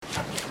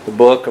the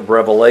book of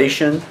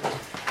Revelation,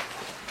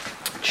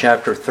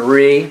 chapter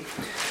 3,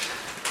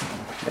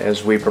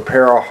 as we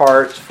prepare our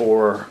hearts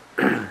for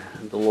the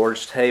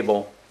Lord's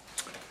table.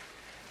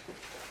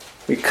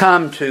 We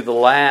come to the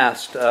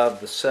last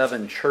of the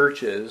 7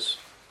 churches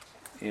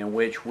in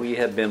which we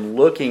have been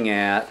looking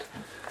at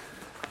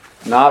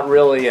not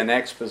really an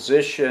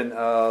exposition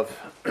of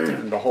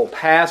the whole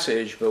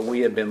passage, but we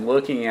have been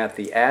looking at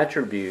the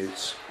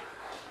attributes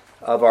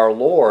of our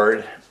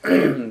Lord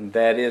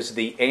that is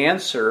the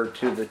answer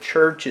to the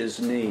church's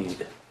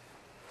need.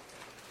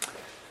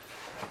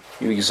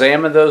 You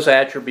examine those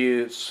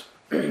attributes,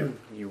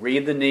 you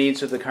read the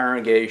needs of the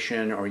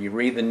congregation, or you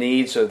read the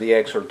needs of the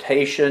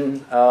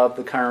exhortation of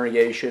the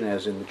congregation,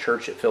 as in the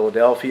church at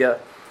Philadelphia,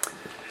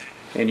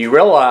 and you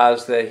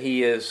realize that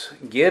He is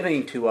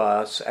giving to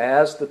us,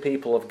 as the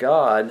people of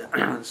God,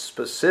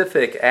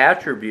 specific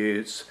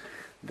attributes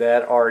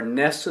that are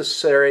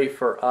necessary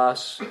for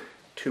us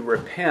to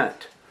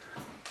repent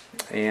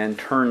and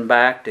turn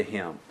back to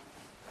Him.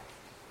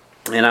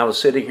 And I was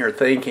sitting here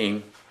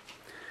thinking,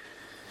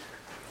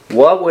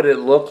 what would it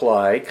look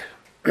like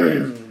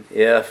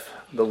if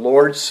the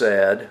Lord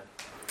said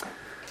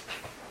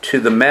to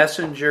the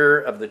messenger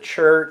of the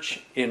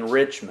church in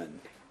Richmond,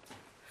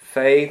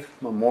 Faith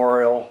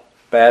Memorial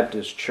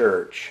Baptist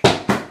Church,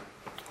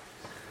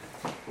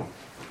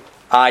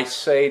 I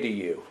say to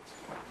you,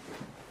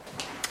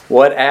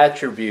 what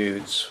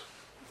attributes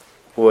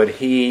would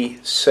He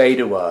say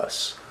to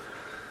us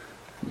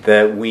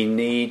that we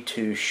need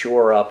to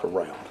shore up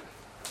around?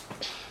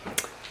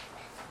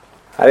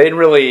 I didn't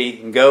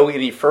really go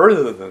any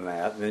further than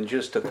that, than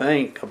just to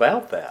think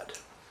about that.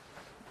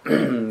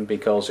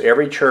 Because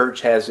every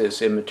church has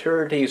its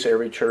immaturities,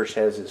 every church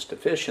has its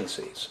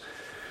deficiencies,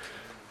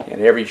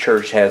 and every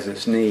church has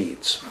its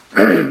needs.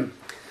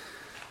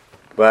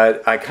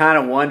 But I kind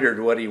of wondered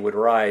what he would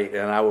write,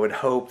 and I would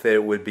hope that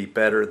it would be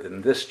better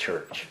than this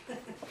church.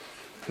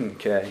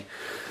 Okay,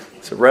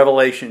 so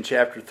Revelation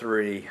chapter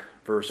 3,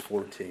 verse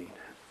 14.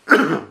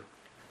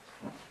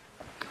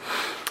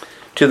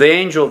 To the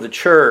angel of the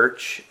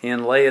church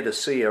in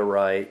Laodicea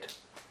write,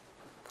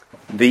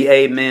 the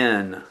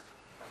Amen,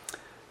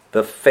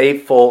 the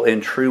faithful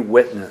and true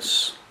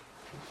witness,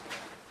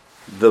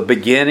 the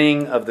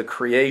beginning of the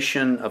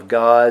creation of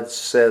God,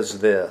 says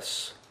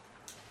this,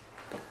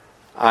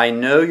 I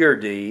know your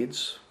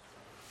deeds,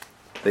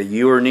 that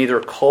you are neither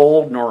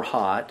cold nor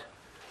hot.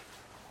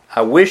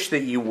 I wish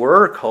that you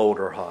were cold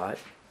or hot.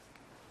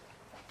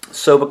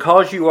 So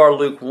because you are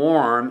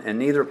lukewarm and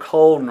neither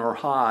cold nor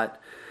hot,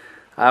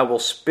 I will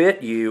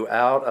spit you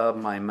out of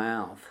my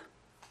mouth.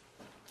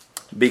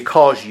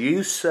 Because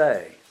you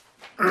say,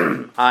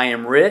 I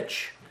am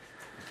rich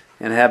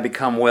and have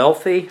become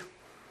wealthy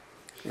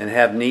and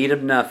have need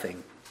of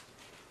nothing.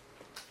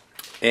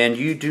 And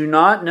you do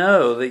not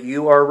know that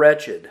you are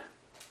wretched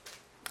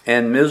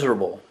and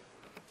miserable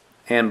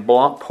and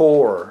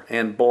poor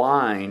and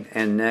blind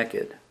and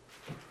naked.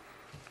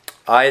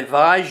 I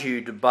advise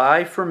you to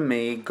buy from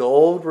me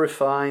gold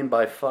refined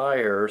by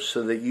fire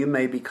so that you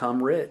may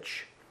become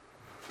rich,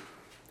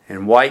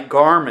 and white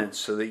garments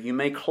so that you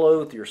may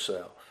clothe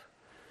yourself,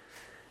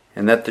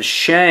 and that the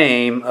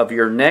shame of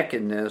your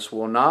nakedness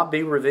will not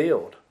be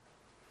revealed,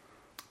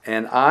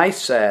 and eye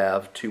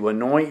salve to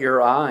anoint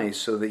your eyes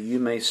so that you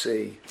may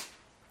see.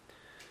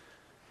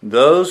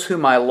 Those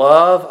whom I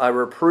love I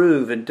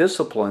reprove and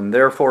discipline,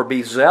 therefore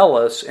be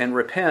zealous and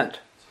repent.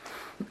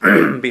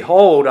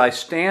 Behold, I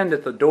stand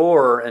at the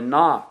door and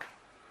knock.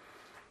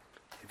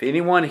 If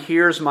anyone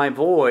hears my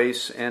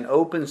voice and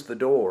opens the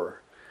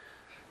door,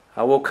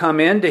 I will come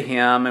into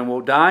him and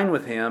will dine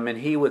with him, and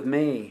he with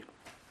me.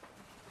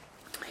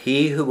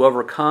 He who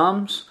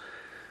overcomes,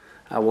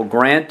 I will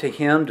grant to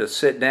him to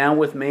sit down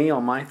with me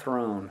on my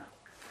throne,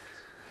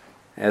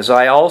 as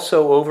I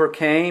also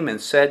overcame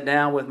and sat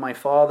down with my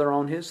Father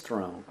on his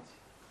throne.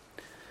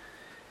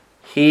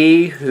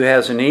 He who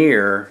has an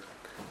ear,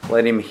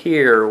 let him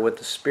hear what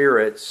the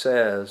Spirit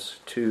says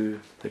to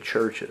the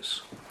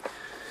churches.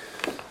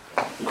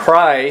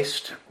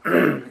 Christ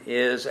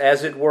is,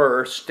 as it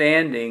were,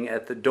 standing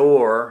at the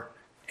door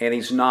and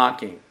He's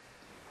knocking.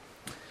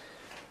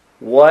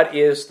 What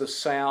is the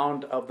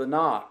sound of the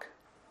knock?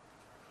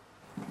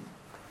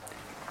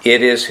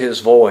 It is His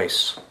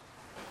voice.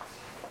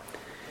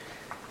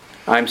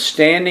 I'm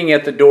standing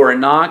at the door and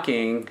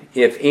knocking.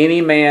 If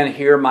any man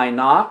hear my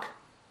knock?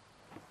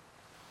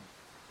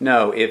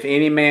 No, if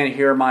any man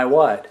hear my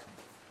what?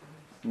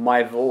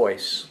 My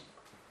voice.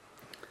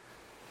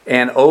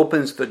 And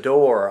opens the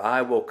door,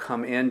 I will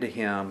come into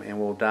him and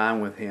will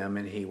dine with him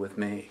and he with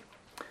me.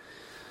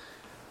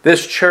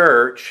 This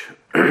church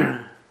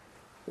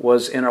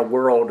was in a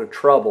world of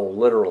trouble,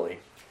 literally.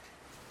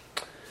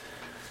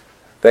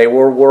 They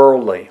were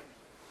worldly.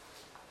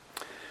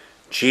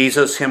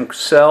 Jesus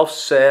Himself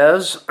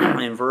says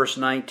in verse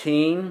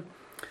 19,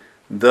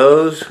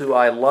 those who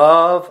I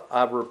love,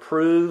 I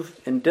reprove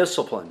and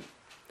discipline.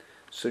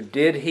 So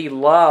did He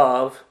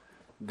love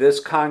this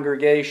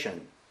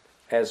congregation,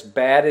 as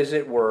bad as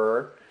it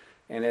were,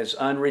 and as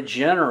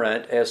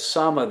unregenerate as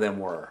some of them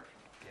were?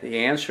 The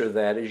answer to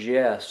that is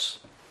yes.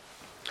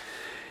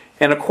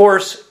 And of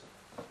course,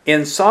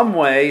 in some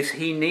ways,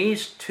 he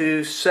needs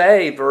to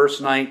say,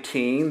 verse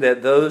 19,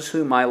 that those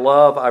whom I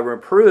love I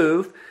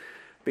reprove,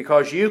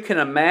 because you can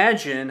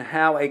imagine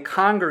how a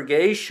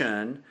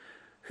congregation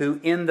who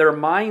in their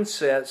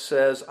mindset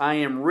says, I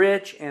am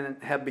rich and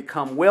have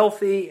become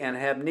wealthy and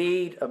have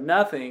need of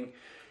nothing,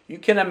 you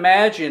can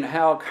imagine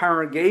how a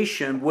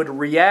congregation would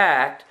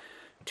react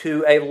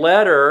to a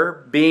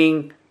letter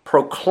being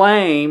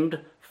proclaimed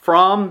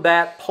from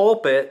that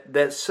pulpit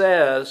that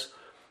says,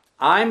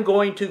 I'm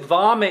going to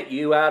vomit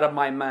you out of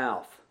my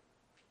mouth.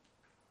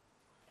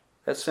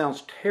 That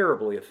sounds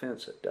terribly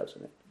offensive,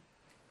 doesn't it?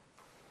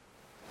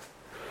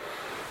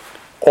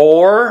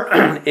 Or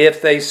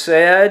if they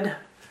said,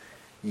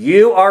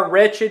 you are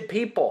wretched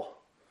people.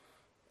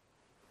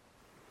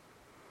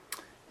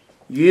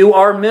 You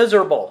are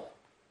miserable.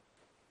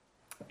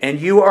 And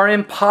you are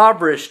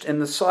impoverished in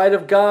the sight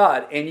of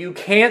God. And you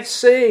can't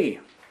see.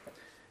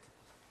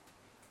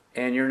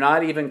 And you're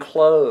not even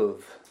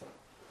clothed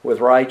with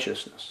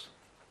righteousness.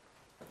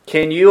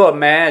 Can you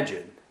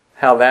imagine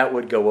how that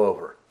would go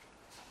over?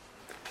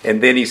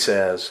 And then he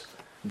says,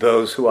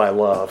 those who I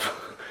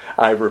love,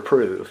 I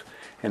reprove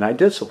and I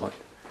discipline.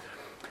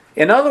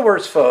 In other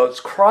words, folks,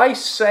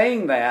 Christ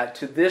saying that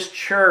to this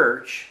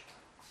church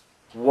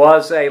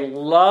was a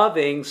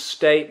loving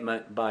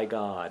statement by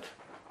God.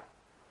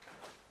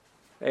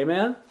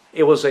 Amen?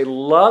 It was a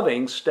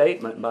loving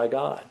statement by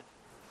God.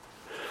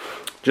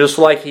 Just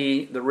like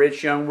the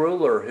rich young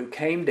ruler who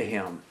came to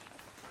him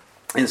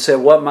and said,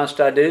 what must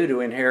I do to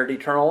inherit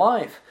eternal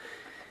life?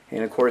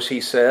 And of course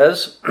he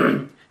says,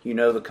 you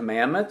know the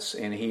commandments,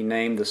 and he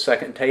named the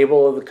second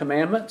table of the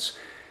commandments.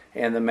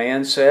 And the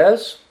man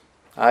says,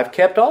 I've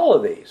kept all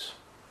of these.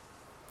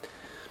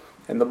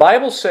 And the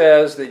Bible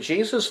says that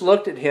Jesus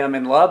looked at him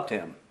and loved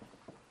him.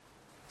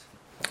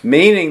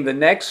 Meaning the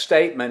next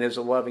statement is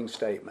a loving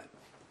statement.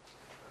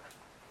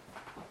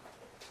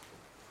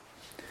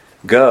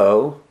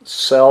 Go,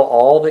 sell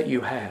all that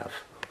you have.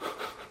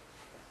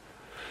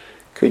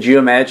 Could you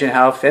imagine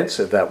how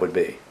offensive that would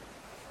be?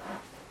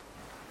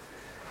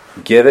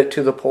 Give it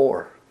to the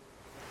poor.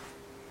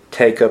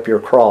 Take up your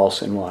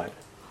cross and what?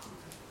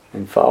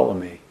 And follow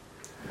me.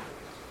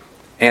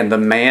 And the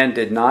man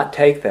did not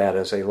take that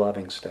as a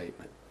loving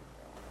statement.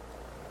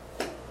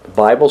 The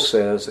Bible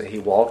says that he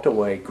walked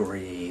away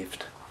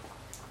grieved.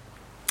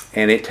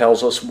 And it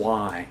tells us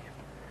why.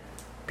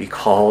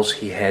 Because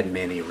he had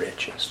many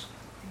riches.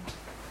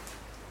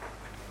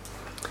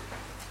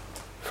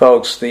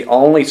 Folks, the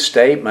only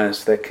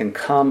statements that can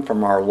come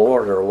from our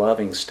Lord are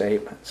loving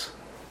statements.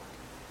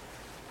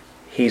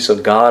 He's a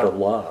God of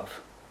love.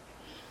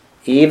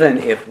 Even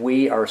if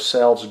we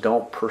ourselves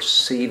don't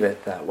perceive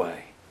it that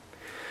way.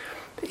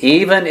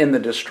 Even in the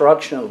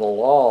destruction of the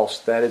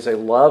lost, that is a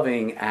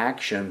loving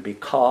action,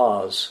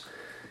 because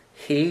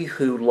he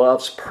who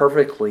loves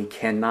perfectly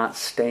cannot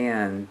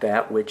stand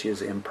that which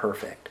is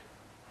imperfect.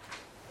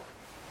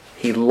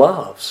 He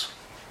loves.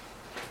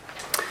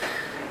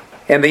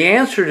 And the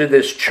answer to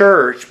this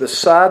church,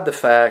 beside the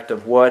fact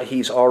of what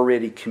he's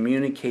already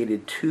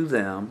communicated to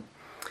them,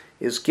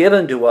 is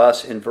given to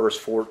us in verse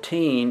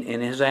 14 in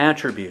his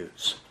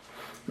attributes.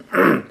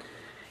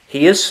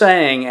 He is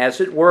saying, as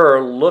it were,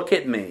 look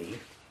at me.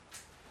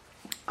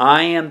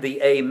 I am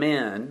the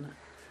Amen,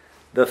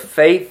 the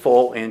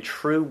faithful and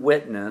true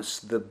witness,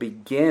 the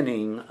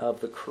beginning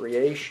of the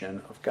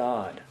creation of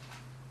God.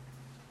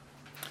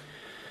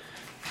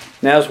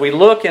 Now, as we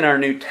look in our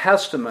New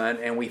Testament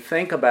and we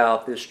think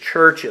about this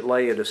church at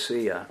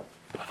Laodicea,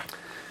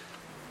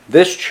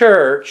 this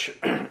church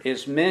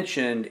is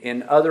mentioned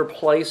in other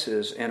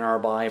places in our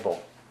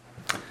Bible.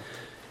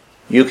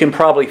 You can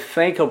probably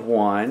think of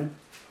one,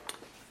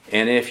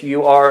 and if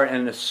you are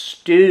an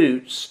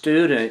astute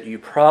student, you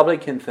probably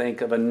can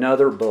think of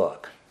another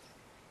book.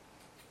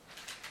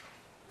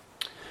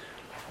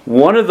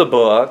 One of the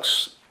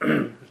books,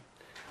 1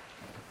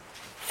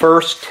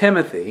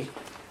 Timothy,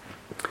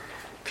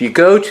 if you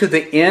go to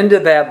the end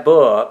of that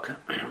book,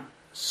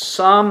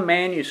 some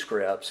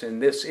manuscripts,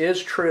 and this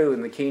is true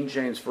in the King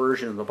James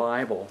Version of the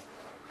Bible,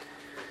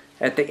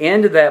 at the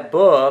end of that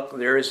book,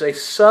 there is a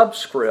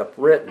subscript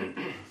written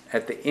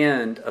at the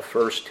end of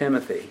 1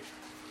 Timothy.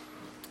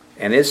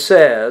 And it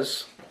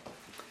says,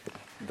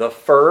 the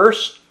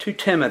first to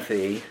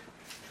Timothy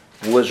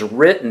was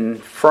written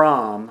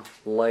from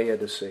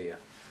Laodicea.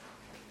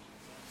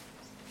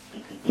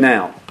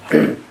 Now,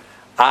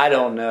 I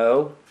don't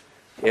know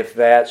if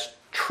that's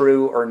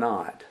true or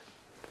not.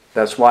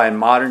 That's why in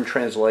modern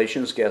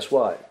translations, guess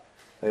what?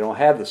 They don't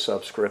have the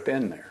subscript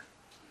in there.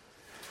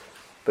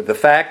 But the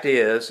fact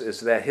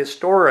is that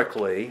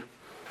historically,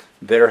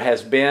 there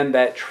has been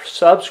that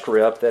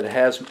subscript that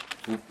has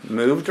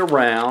moved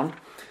around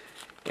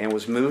and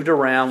was moved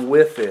around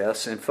with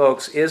this. And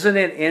folks, isn't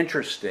it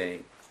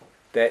interesting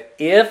that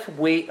if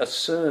we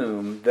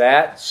assume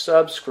that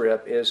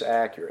subscript is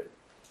accurate,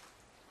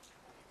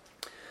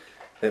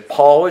 that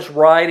Paul is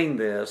writing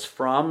this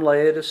from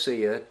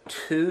Laodicea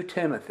to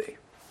Timothy,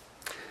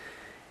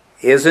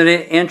 Isn't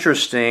it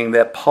interesting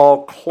that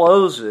Paul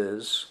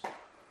closes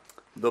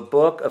the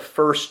book of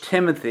 1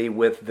 Timothy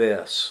with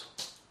this?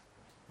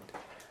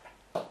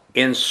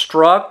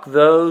 Instruct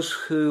those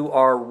who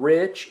are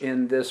rich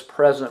in this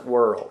present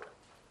world.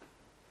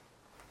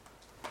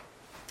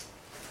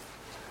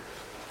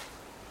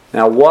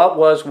 Now, what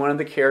was one of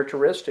the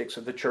characteristics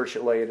of the church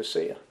at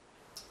Laodicea?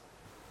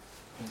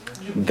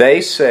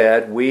 They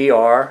said, we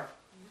are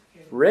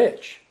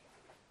rich,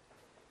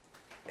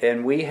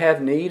 and we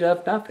have need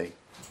of nothing.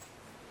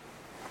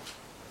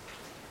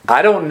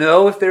 I don't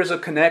know if there's a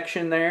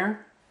connection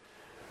there,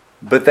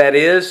 but that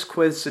is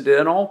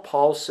coincidental.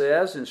 Paul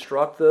says,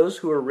 instruct those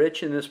who are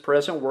rich in this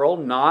present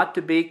world not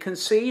to be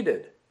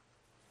conceited.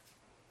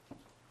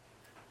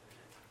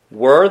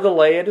 Were the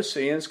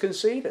Laodiceans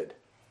conceited?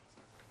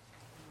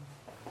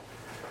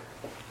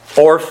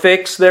 Or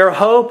fix their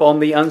hope on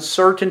the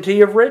uncertainty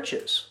of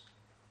riches,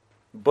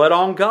 but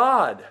on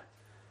God,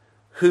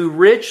 who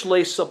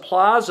richly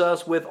supplies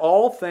us with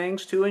all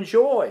things to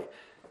enjoy?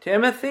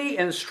 Timothy,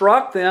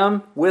 instruct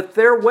them with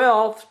their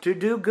wealth to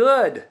do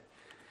good,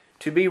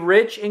 to be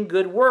rich in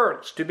good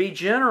works, to be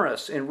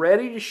generous and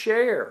ready to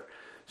share,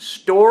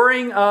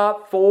 storing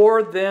up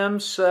for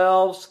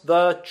themselves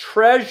the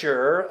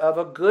treasure of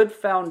a good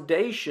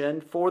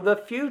foundation for the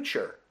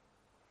future.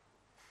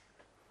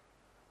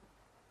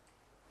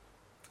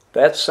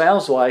 That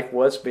sounds like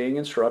what's being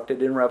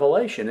instructed in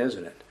Revelation,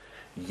 isn't it?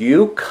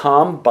 You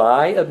come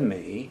buy of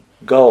me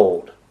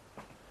gold,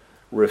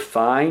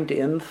 refined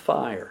in the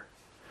fire,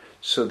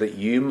 so that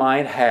you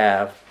might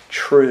have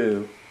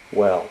true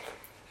wealth.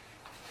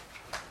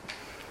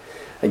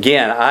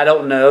 Again, I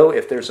don't know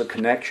if there's a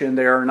connection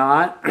there or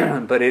not,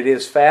 but it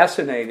is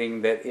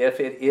fascinating that if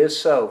it is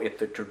so, if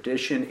the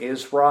tradition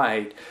is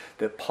right,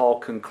 that Paul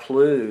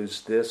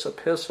concludes this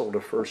epistle to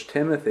 1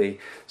 Timothy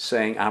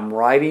saying, I'm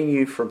writing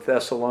you from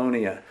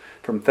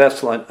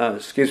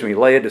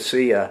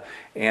Laodicea,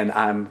 and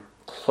I'm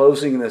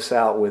closing this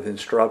out with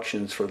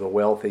instructions for the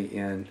wealthy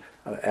in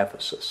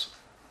Ephesus.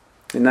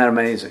 Isn't that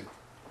amazing?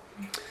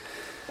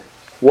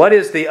 What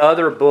is the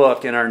other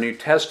book in our New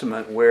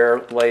Testament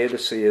where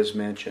Laodicea is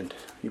mentioned?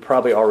 You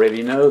probably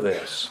already know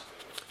this.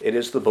 It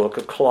is the book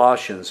of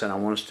Colossians, and I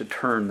want us to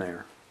turn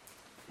there.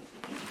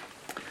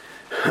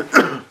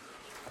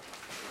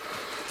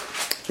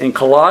 In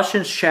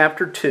Colossians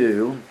chapter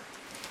 2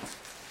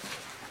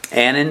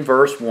 and in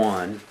verse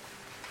 1,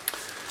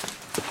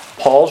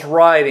 Paul's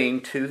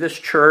writing to this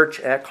church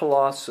at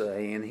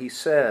Colossae, and he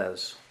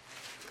says,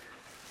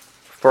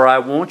 For I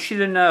want you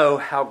to know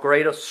how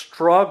great a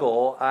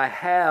struggle I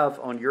have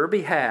on your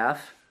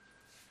behalf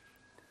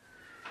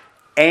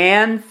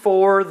and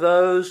for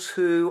those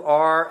who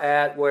are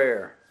at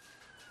where?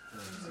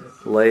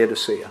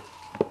 Laodicea.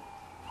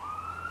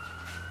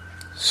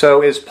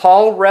 So is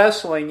Paul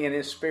wrestling in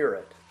his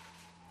spirit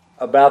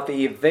about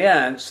the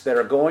events that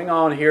are going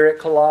on here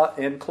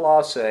in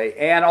Colossae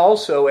and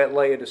also at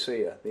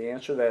Laodicea? The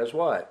answer to that is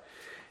what?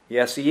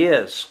 Yes, he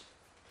is.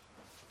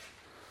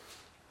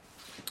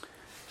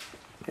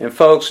 And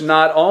folks,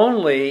 not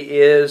only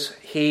is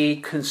he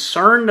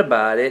concerned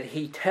about it,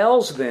 he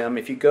tells them,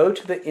 if you go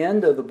to the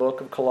end of the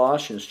book of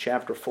Colossians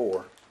chapter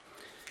 4,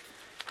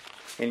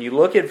 and you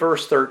look at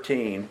verse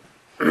 13,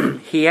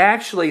 he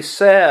actually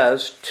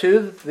says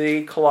to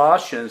the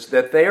Colossians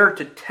that they are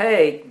to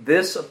take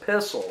this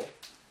epistle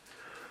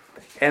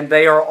and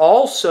they are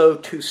also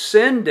to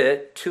send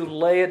it to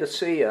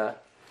Laodicea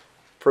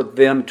for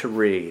them to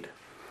read.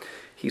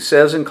 He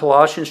says in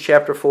Colossians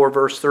chapter 4,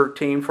 verse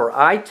 13, For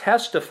I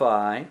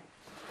testify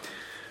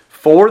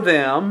for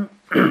them,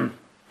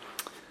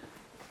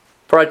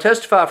 for I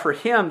testify for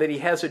him that he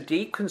has a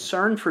deep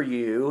concern for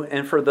you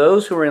and for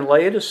those who are in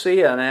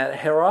Laodicea and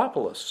at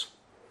Hierapolis.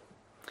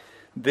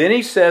 Then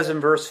he says in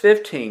verse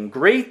 15,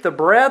 Greet the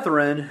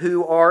brethren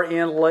who are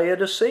in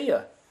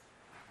Laodicea.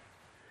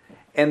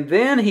 And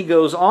then he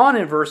goes on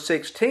in verse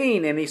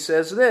 16 and he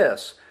says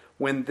this,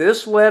 When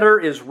this letter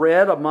is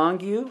read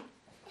among you,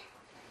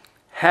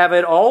 have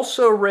it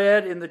also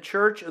read in the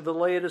church of the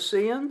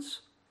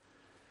Laodiceans?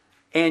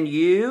 And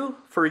you,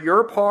 for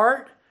your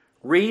part,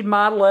 read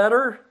my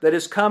letter that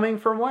is coming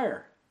from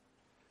where?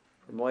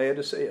 From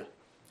Laodicea.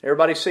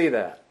 Everybody see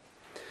that?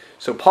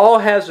 So Paul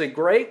has a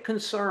great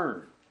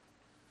concern.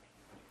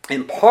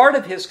 And part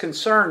of his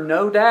concern,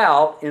 no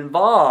doubt,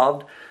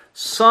 involved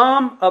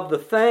some of the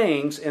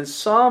things and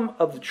some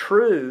of the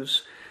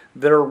truths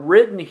that are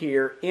written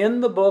here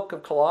in the book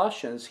of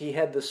Colossians. He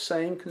had the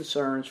same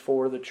concerns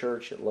for the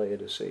church at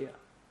Laodicea.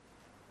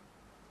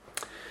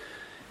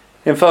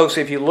 And folks,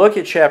 if you look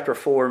at chapter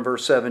 4 and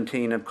verse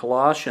 17 of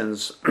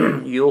Colossians,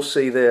 you'll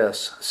see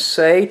this.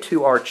 Say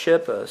to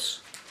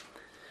Archippus,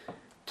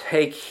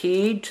 Take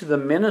heed to the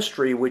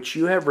ministry which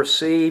you have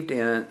received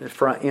in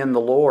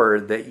the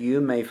Lord, that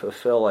you may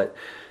fulfill it.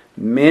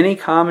 Many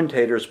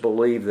commentators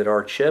believe that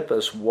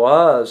Archippus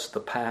was the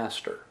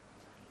pastor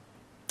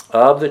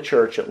of the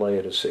church at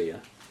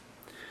Laodicea.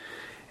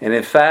 And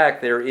in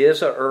fact, there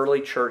is an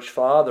early church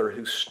father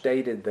who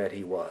stated that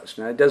he was.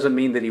 Now, it doesn't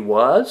mean that he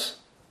was,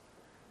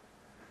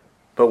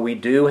 But we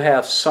do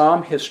have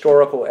some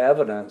historical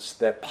evidence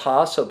that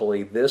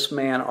possibly this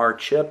man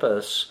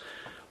Archippus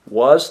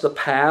was the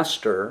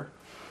pastor,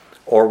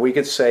 or we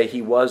could say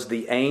he was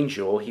the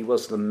angel, he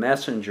was the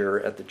messenger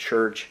at the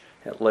church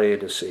at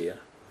Laodicea.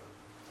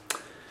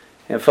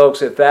 And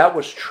folks, if that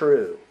was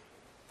true,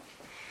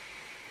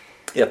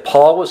 if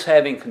Paul was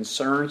having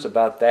concerns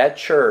about that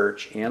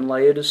church in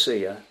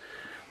Laodicea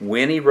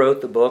when he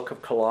wrote the book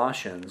of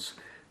Colossians,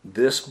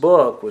 this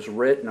book was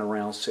written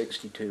around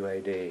 62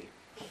 AD.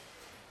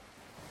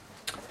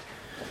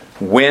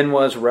 When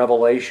was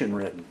Revelation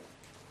written?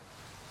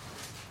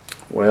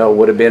 Well, it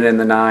would have been in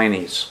the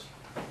 90s.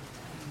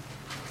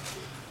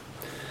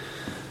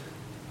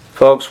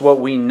 Folks,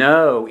 what we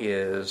know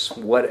is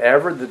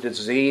whatever the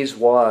disease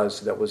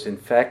was that was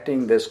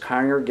infecting this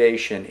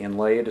congregation in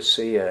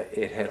Laodicea,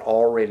 it had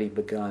already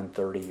begun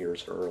 30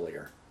 years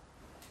earlier.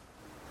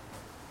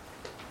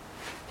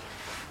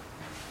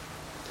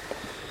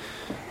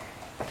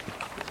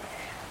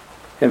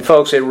 And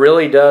folks, it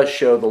really does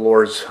show the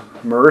Lord's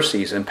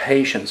mercies and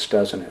patience,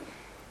 doesn't it?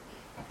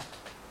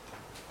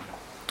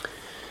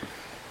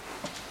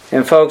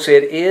 And folks,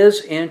 it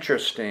is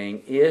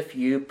interesting if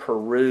you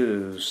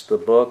peruse the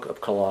book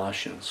of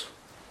Colossians.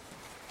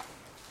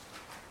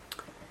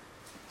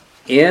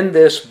 In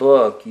this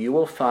book, you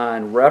will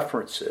find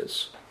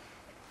references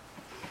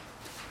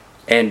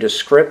and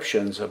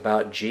descriptions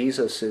about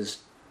Jesus'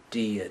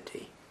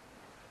 deity.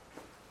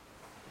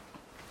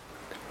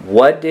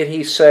 What did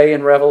he say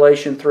in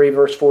Revelation 3,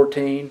 verse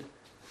 14?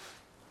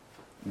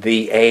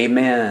 The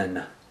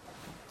Amen,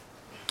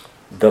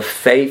 the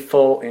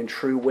faithful and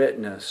true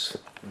witness,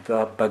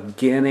 the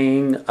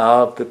beginning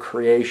of the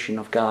creation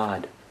of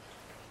God.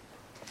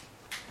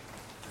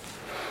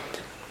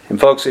 And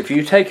folks, if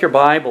you take your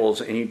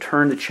Bibles and you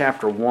turn to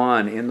chapter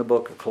 1 in the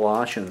book of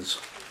Colossians,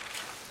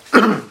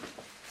 and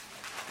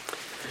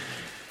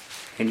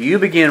you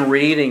begin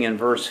reading in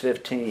verse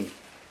 15,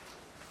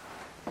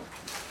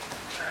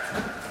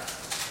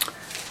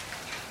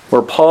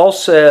 where Paul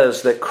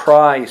says that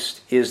Christ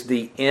is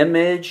the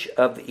image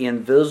of the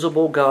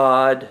invisible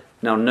God.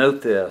 Now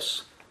note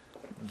this,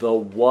 the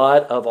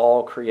what of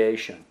all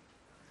creation?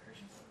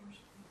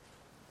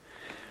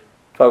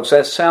 Folks,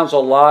 that sounds a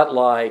lot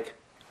like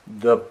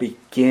the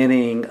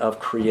beginning of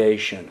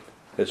creation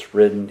that's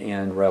written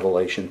in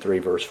Revelation 3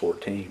 verse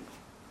 14.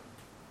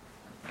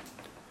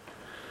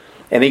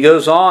 And he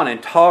goes on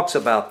and talks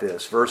about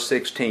this, verse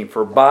 16,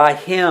 for by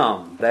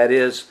him, that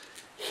is,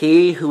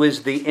 he who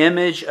is the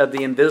image of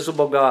the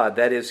invisible God,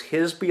 that is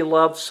his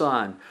beloved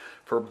Son,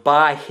 for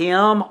by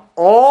him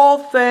all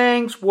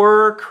things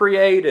were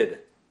created,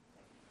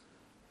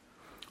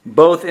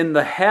 both in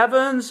the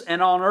heavens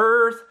and on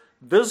earth,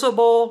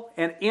 visible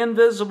and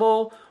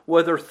invisible,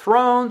 whether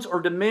thrones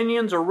or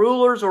dominions or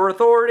rulers or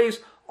authorities,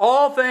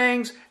 all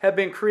things have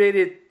been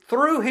created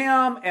through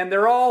him and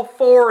they're all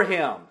for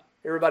him.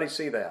 Everybody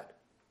see that?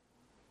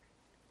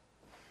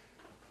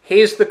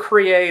 He's the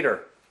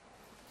creator.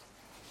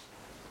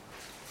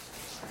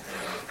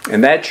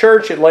 And that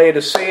church at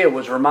Laodicea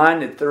was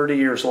reminded 30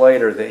 years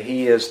later that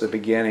he is the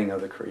beginning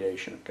of the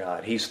creation of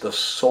God. He's the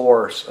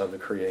source of the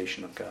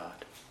creation of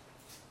God.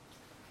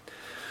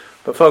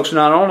 But folks,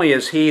 not only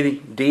is he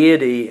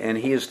deity and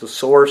he is the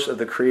source of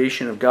the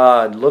creation of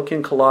God, look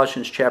in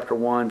Colossians chapter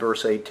 1,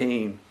 verse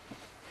 18.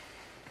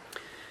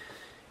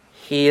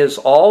 He is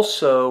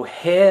also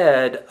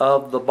head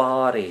of the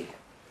body.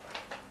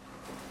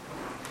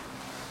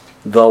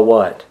 The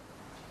what?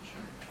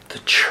 The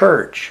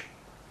church.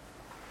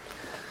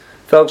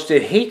 Folks,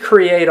 did he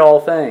create all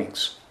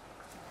things?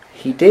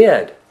 He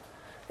did.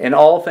 And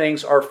all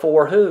things are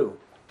for who?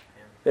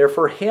 They're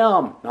for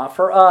him, not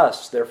for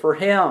us. They're for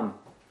him.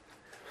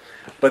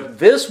 But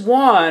this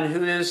one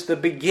who is the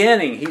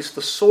beginning, he's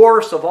the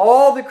source of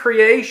all the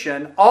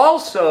creation,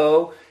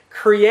 also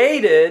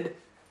created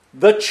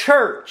the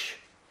church.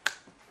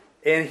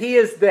 And he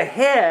is the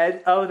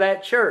head of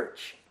that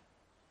church.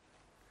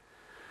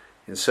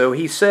 And so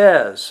he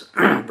says,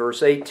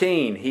 verse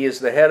 18, he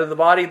is the head of the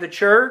body of the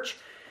church,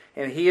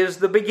 and he is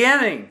the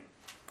beginning,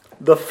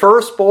 the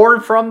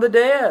firstborn from the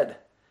dead,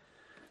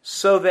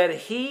 so that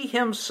he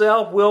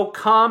himself will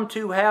come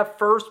to have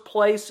first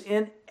place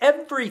in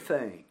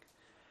everything.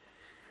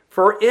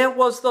 For it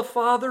was the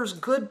Father's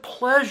good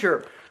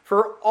pleasure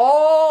for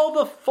all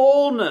the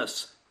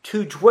fullness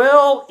to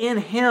dwell in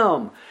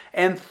him,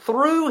 and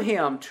through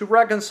him to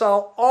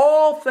reconcile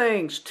all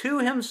things to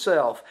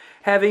himself,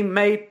 having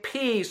made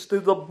peace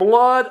through the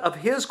blood of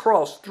his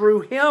cross.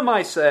 Through him,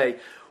 I say,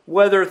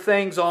 whether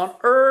things on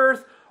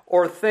earth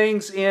or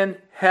things in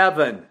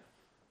heaven.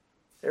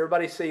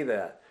 Everybody see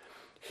that?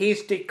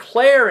 He's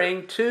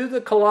declaring to the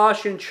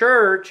Colossian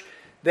church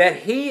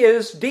that he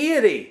is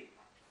deity.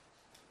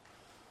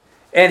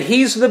 And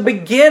he's the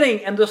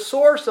beginning and the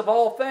source of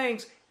all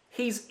things.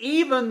 He's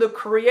even the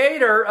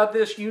creator of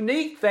this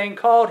unique thing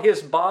called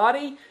his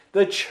body,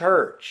 the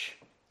church.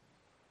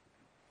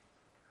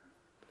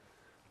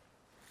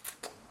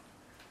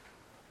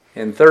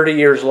 And 30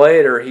 years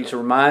later, he's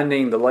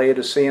reminding the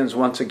Laodiceans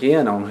once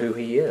again on who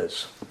he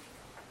is.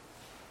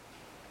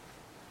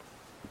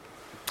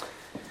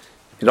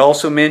 It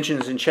also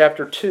mentions in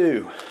chapter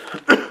 2,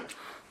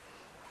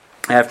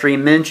 after he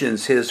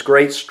mentions his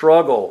great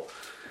struggle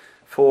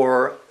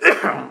for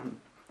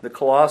the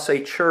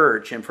Colossae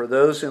church and for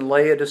those in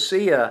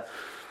Laodicea,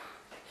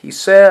 he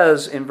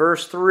says in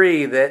verse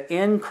 3 that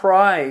in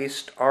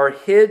Christ are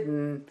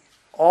hidden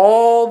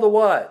all the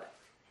what?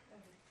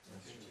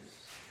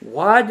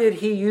 Why did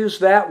he use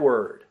that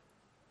word?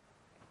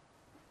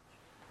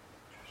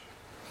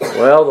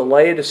 Well, the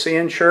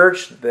Laodicean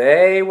church,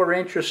 they were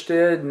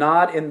interested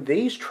not in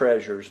these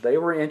treasures. They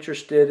were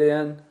interested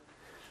in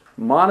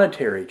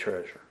monetary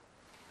treasure.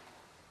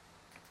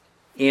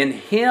 In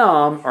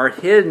him are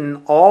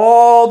hidden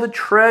all the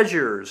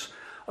treasures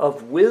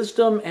of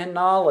wisdom and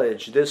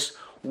knowledge. This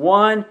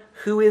one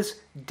who is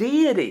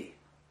deity,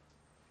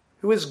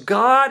 who is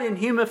God in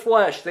human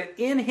flesh, that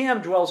in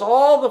him dwells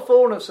all the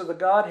fullness of the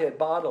Godhead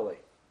bodily.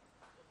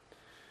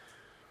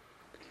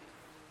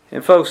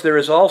 And folks, there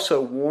is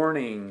also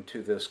warning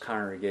to this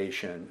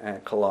congregation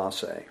at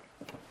Colossae.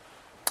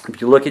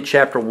 If you look at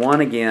chapter 1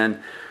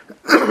 again,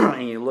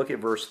 and you look at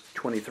verse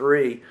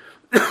 23,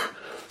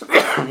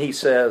 he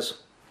says,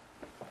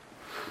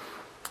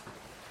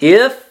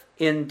 "If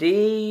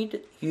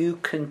indeed you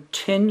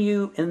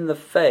continue in the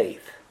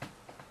faith,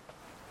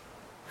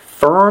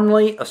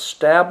 firmly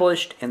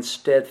established and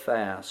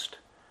steadfast,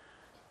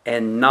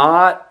 and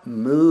not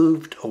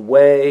moved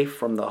away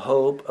from the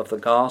hope of the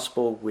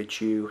gospel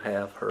which you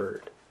have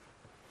heard."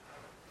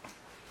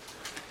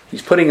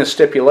 He's putting a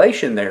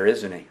stipulation there,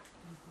 isn't he?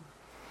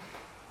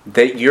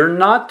 That you're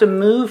not to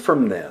move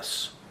from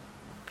this.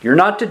 You're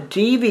not to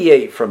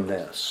deviate from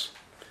this.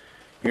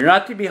 You're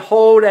not to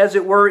behold, as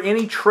it were,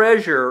 any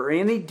treasure or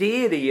any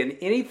deity and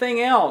anything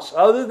else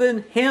other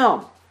than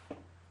him.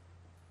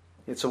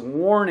 It's a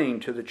warning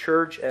to the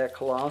church at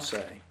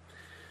Colossae.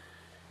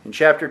 In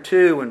chapter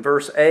 2, in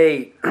verse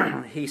 8,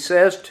 he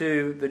says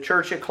to the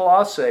church at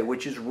Colossae,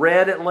 which is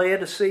read at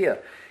Laodicea,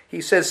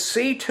 he says,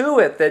 "See to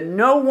it that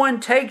no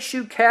one takes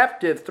you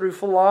captive through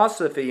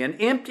philosophy and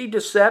empty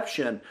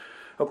deception,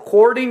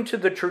 according to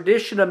the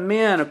tradition of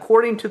men,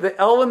 according to the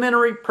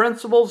elementary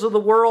principles of the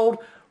world,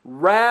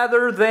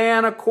 rather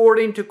than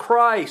according to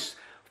Christ.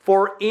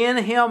 For in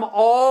him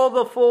all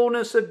the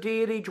fullness of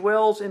deity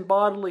dwells in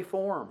bodily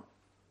form."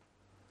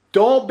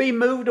 Don't be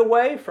moved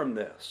away from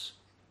this.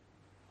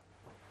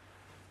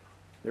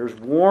 There's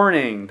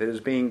warning that is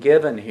being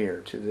given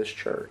here to this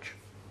church.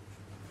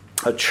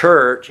 A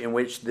church in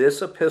which this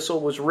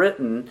epistle was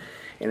written,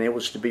 and it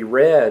was to be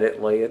read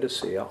at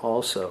Laodicea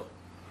also.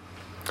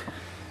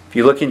 If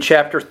you look in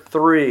chapter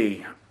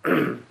 3,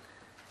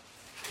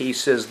 he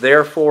says,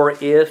 "Therefore,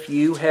 if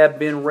you have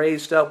been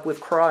raised up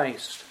with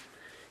Christ,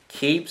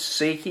 keep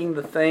seeking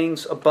the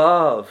things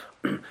above,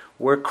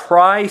 where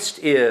Christ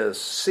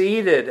is,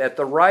 seated at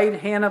the right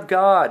hand of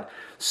God.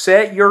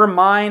 Set your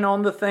mind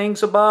on the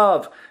things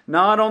above,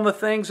 not on the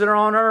things that are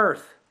on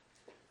earth."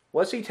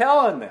 What's he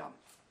telling them?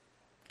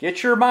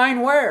 Get your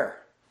mind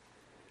where?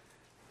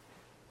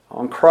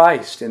 On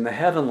Christ in the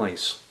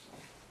heavenlies.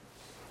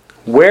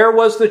 Where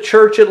was the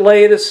church at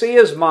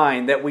Laodicea's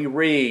mind that we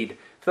read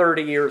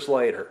 30 years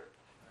later?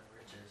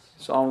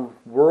 It's on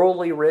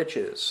worldly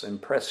riches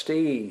and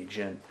prestige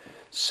and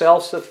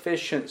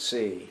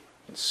self-sufficiency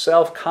and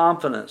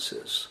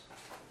self-confidences.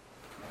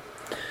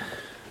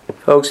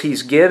 Folks,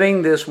 he's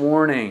giving this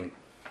warning.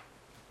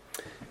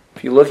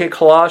 If you look at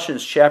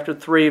Colossians chapter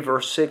 3,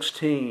 verse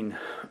 16,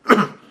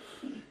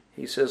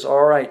 he says,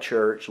 "All right,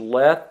 church,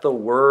 let the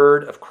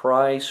word of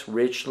Christ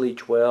richly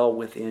dwell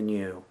within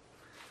you,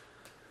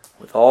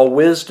 with all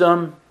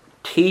wisdom,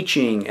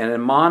 teaching and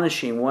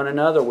admonishing one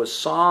another with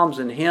psalms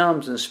and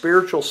hymns and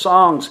spiritual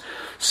songs,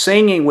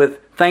 singing with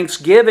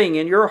thanksgiving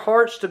in your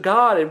hearts to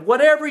God. And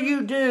whatever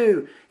you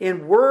do,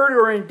 in word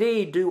or in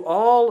deed, do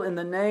all in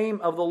the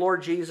name of the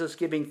Lord Jesus,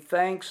 giving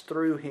thanks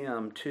through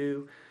him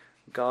to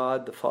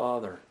God the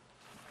Father."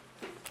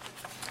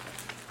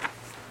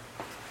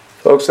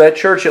 Folks, that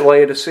church at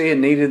Laodicea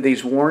needed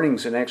these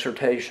warnings and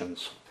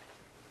exhortations.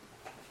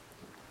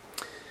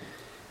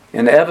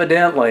 And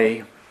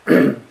evidently,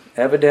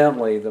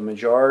 the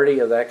majority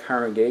of that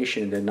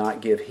congregation did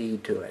not give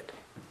heed to it.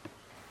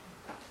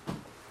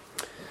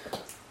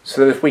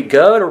 So if we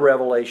go to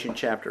Revelation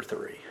chapter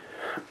 3,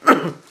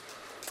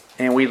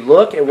 and we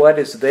look at what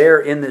is there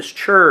in this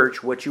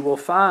church, what you will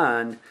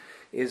find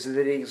is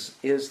that it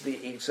is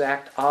the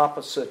exact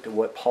opposite to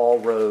what Paul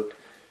wrote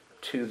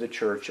to the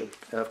church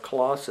of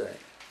Colossae.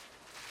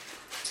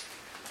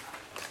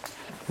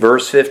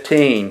 Verse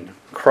 15,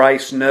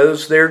 "Christ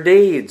knows their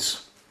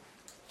deeds."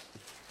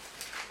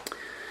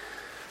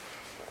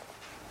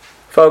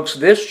 Folks,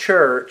 this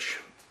church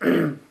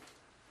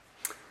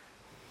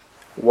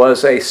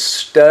was a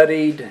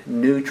studied,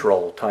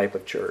 neutral type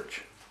of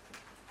church.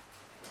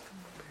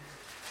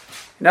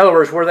 In other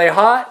words, were they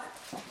hot?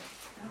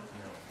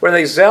 Were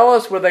they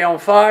zealous? Were they on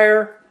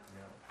fire?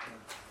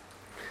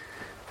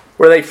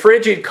 Were they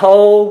frigid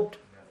cold?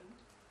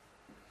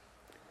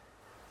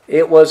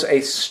 It was a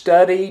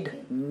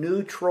studied,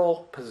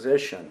 neutral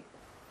position,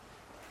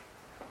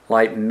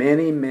 like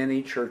many,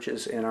 many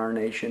churches in our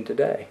nation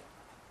today.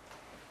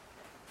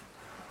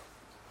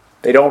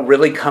 They don't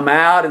really come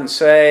out and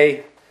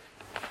say,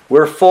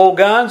 we're full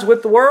guns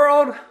with the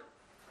world.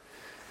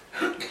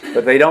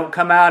 But they don't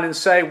come out and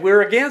say,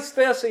 we're against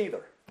this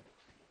either.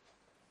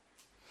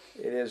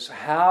 It is,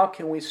 how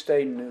can we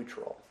stay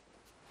neutral?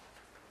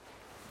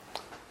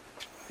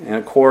 And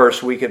of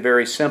course, we could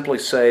very simply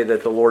say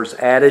that the Lord's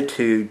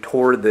attitude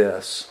toward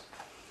this,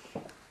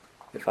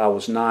 if I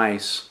was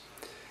nice,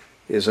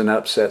 is an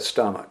upset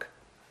stomach.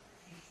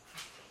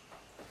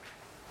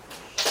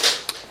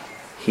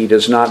 He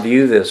does not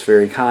view this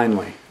very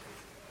kindly.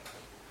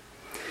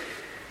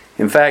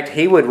 In fact,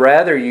 He would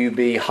rather you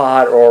be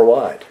hot or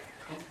what?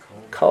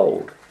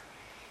 Cold.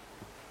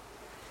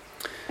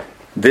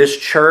 This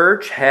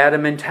church had a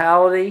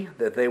mentality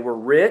that they were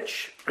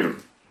rich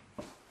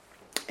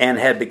and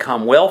had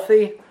become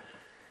wealthy,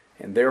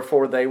 and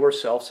therefore they were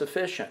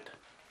self-sufficient.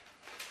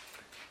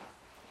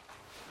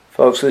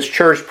 Folks, this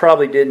church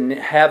probably didn't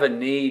have a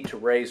need to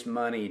raise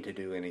money to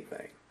do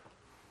anything.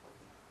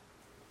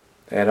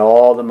 They had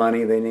all the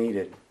money they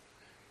needed.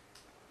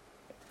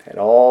 They had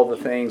all the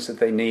things that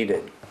they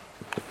needed.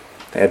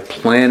 They had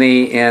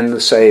plenty in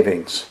the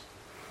savings.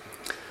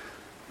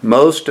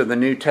 Most of the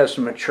New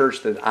Testament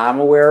church that I'm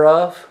aware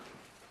of,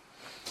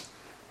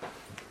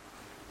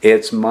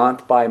 it's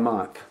month by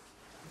month,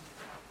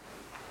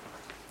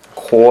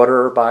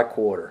 quarter by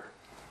quarter,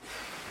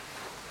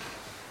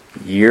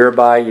 year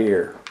by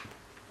year.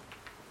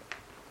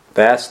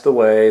 That's the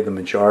way the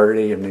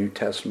majority of New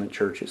Testament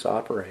churches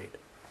operate.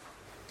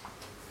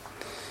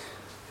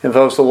 And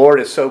folks, the Lord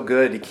is so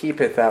good to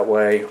keep it that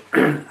way.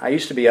 I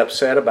used to be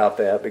upset about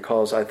that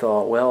because I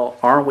thought, well,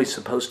 aren't we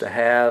supposed to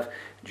have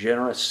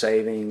generous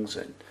savings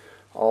and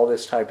all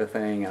this type of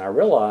thing? And I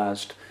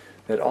realized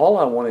that all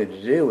I wanted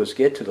to do was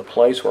get to the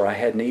place where I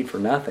had need for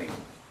nothing.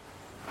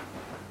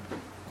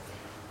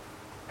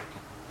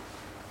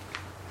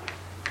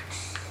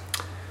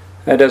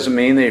 That doesn't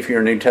mean that if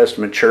you're a New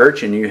Testament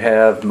church and you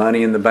have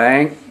money in the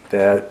bank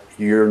that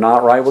you're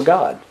not right with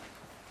God.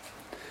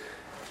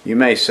 You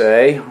may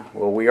say,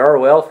 well, we are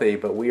wealthy,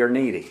 but we are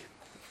needy.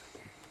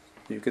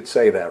 You could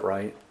say that,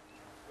 right?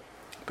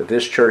 But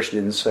this church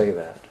didn't say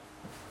that.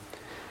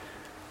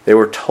 They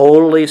were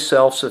totally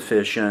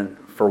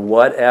self-sufficient for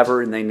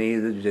whatever they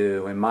needed to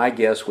do, and my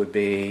guess would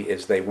be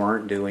is they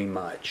weren't doing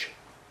much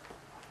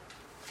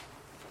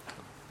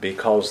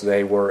because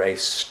they were a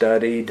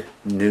studied,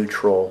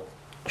 neutral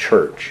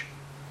church,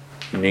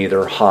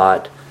 neither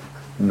hot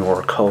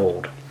nor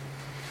cold.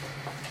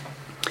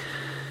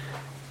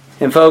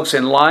 And folks,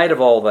 in light of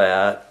all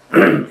that,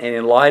 and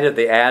in light of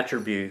the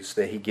attributes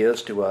that He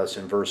gives to us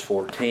in verse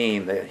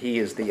 14, that He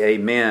is the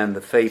Amen,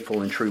 the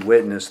faithful and true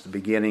witness, the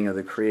beginning of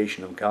the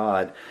creation of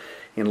God,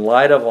 in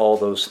light of all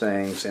those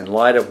things, in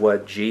light of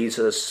what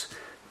Jesus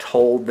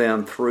told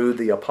them through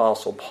the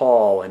Apostle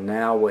Paul, and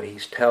now what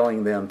He's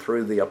telling them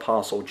through the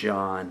Apostle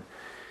John,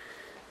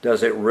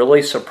 does it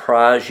really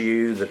surprise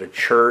you that a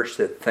church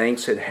that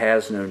thinks it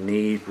has no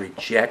need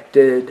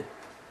rejected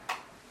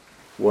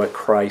what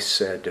Christ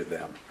said to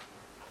them?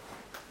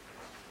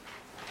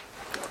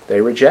 They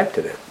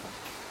rejected it.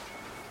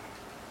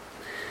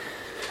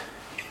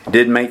 It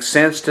didn't make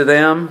sense to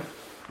them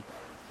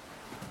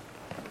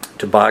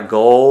to buy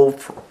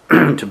gold,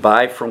 to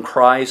buy from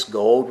Christ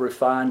gold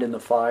refined in the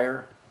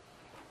fire.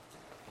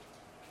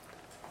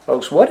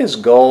 Folks, what is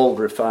gold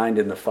refined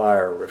in the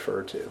fire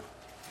refer to?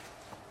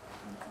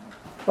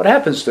 What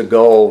happens to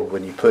gold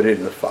when you put it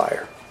in the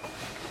fire?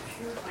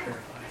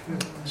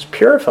 It's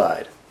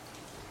purified.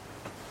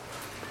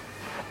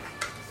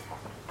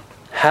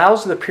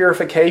 How's the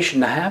purification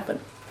to happen?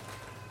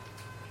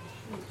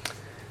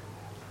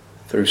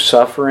 Through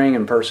suffering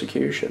and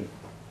persecution.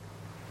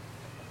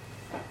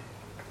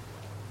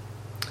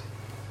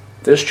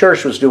 This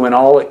church was doing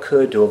all it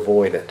could to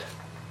avoid it.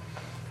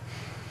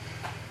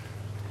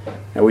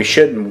 Now we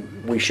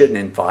shouldn't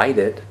invite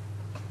it,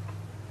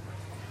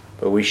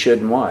 but we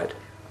shouldn't what?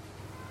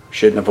 We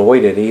shouldn't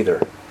avoid it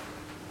either.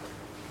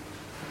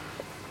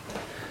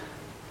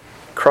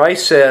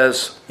 Christ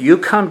says, you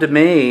come to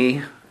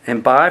me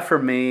and buy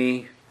from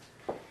me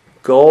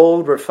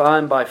gold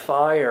refined by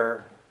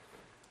fire.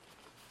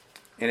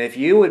 And if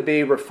you would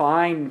be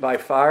refined by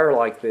fire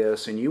like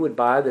this, and you would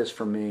buy this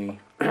from me,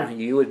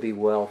 you would be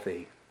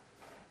wealthy.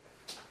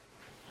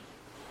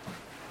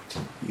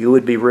 You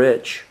would be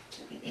rich.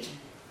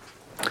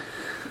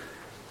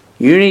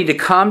 You need to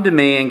come to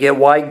me and get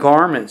white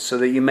garments so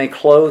that you may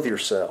clothe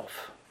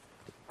yourself.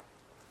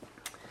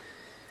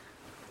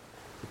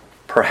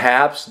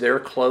 Perhaps their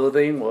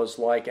clothing was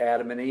like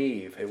Adam and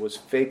Eve. It was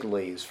fig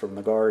leaves from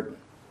the garden.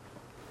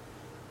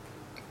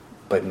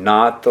 But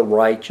not the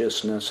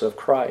righteousness of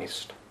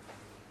Christ.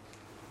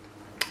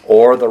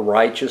 Or the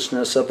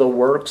righteousness of the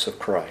works of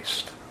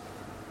Christ.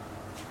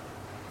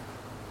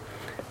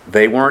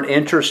 They weren't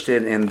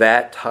interested in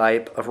that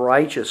type of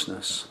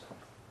righteousness.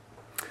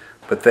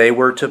 But they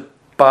were to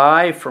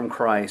buy from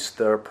Christ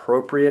the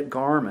appropriate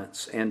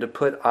garments and to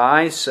put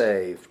eye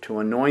salve, to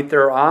anoint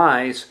their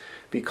eyes,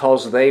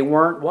 because they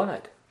weren't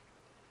what?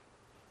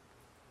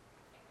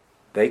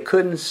 They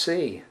couldn't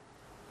see.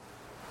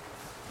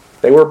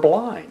 They were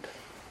blind.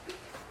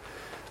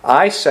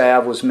 Eye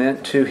salve was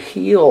meant to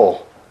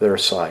heal their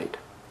sight.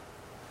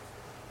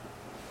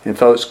 And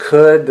folks,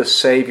 could the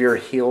Savior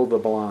heal the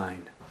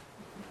blind?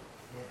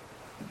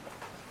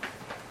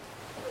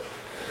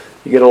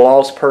 You get a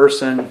lost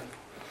person,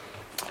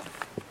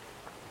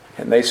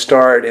 and they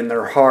start, in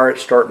their heart,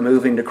 start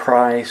moving to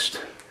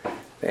Christ.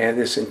 They have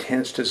this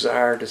intense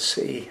desire to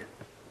see.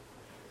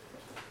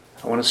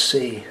 I want to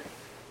see.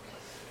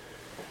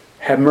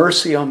 Have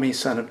mercy on me,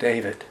 Son of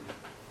David.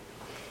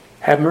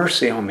 Have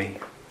mercy on me.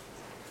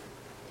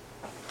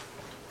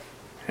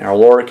 And our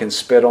Lord can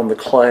spit on the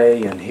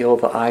clay and heal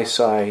the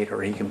eyesight,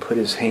 or He can put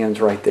His hands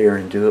right there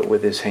and do it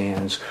with His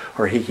hands,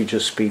 or He could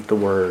just speak the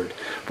word.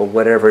 But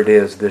whatever it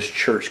is, this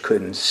church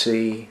couldn't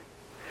see.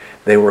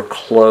 They were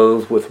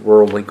clothed with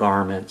worldly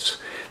garments.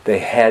 They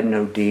had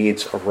no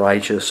deeds of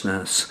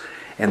righteousness.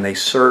 And they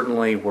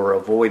certainly were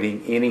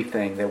avoiding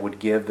anything that would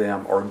give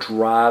them or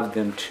drive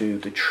them to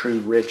the true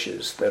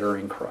riches that are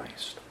in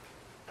Christ.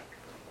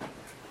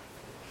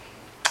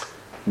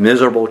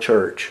 Miserable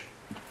church.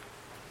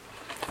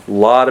 A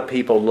lot of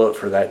people look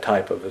for that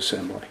type of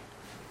assembly.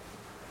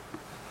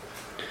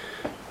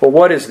 Well,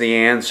 what is the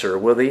answer?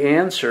 Well, the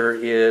answer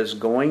is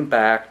going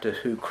back to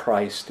who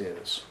Christ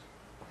is.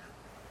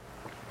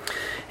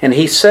 And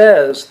He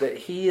says that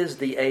He is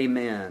the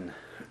Amen.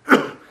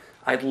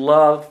 I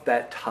love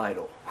that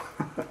title.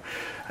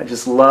 I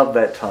just love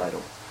that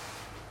title.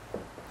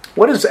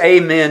 What does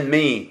Amen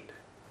mean?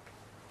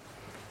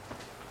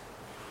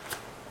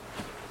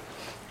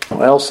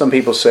 Well, some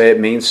people say it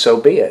means so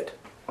be it.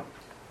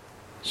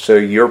 So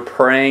you're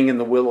praying in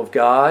the will of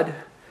God.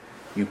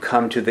 You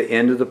come to the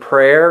end of the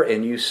prayer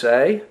and you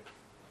say,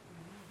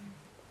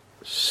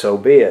 so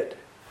be it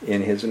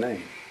in His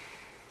name.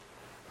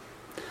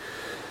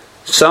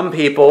 Some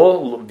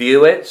people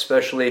view it,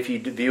 especially if you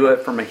view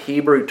it from a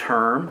Hebrew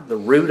term, the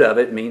root of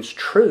it means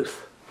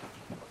truth.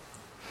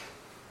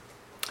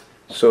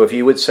 So if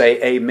you would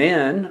say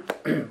amen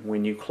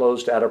when you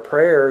closed out a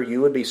prayer,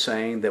 you would be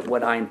saying that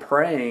what I'm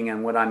praying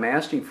and what I'm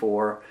asking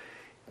for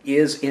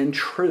is in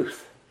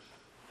truth,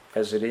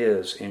 as it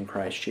is in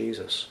Christ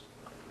Jesus.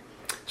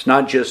 It's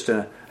not just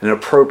an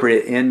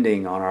appropriate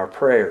ending on our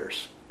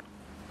prayers.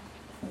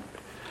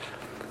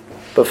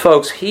 But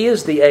folks, He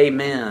is the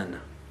amen.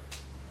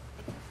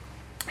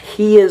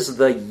 He is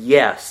the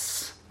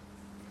yes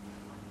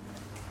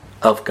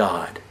of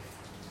God.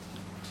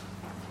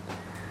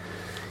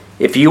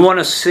 If you want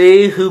to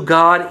see who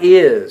God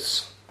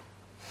is,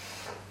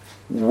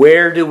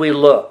 where do we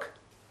look?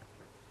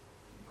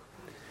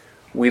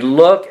 We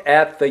look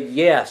at the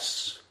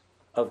yes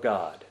of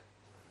God,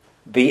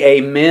 the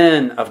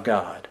amen of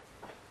God.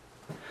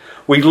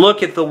 We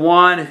look at the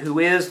one who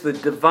is the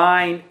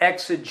divine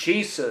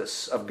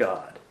exegesis of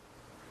God,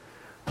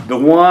 the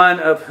one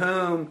of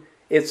whom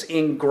it's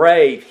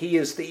engraved. He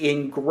is the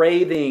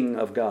engraving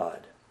of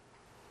God.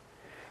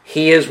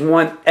 He is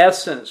one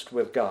essenced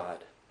with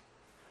God.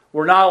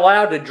 We're not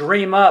allowed to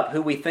dream up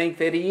who we think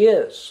that He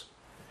is.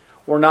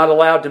 We're not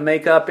allowed to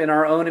make up in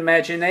our own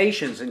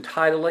imaginations and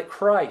title it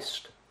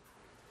Christ.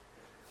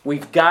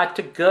 We've got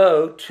to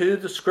go to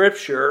the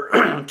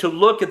Scripture to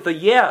look at the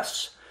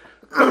yes,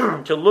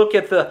 to look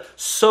at the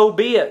so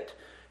be it,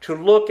 to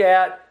look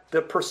at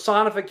the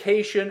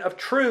personification of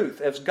truth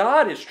as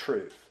God is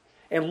truth.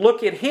 And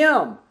look at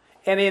Him.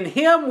 And in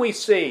Him we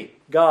see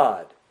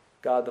God,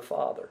 God the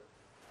Father.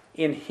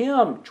 In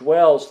Him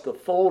dwells the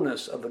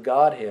fullness of the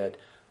Godhead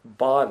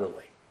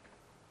bodily.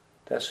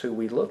 That's who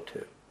we look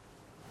to.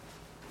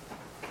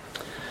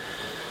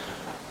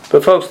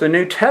 But folks, the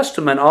New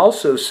Testament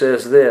also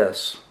says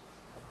this,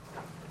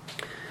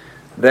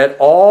 that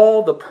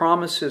all the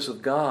promises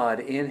of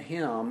God in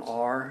Him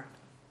are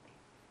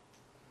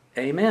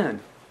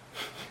amen.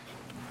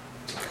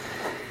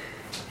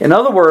 In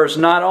other words,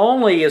 not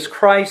only is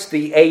Christ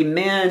the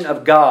amen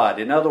of God,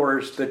 in other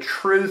words, the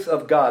truth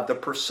of God, the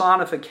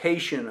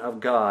personification of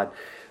God,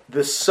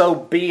 the so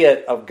be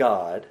it of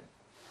God,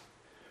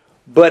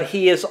 but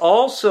He is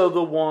also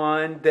the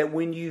one that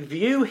when you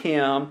view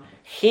Him,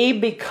 He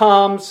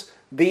becomes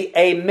the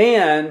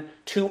amen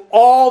to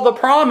all the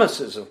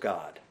promises of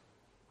God.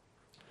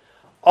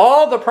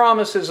 All the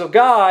promises of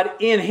God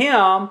in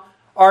Him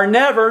are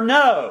never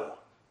no.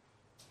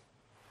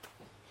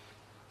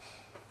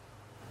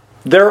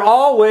 They're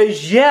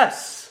always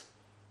yes.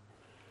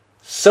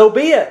 So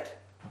be it.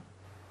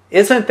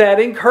 Isn't that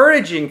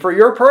encouraging for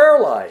your prayer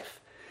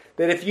life?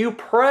 That if you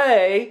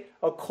pray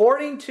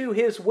according to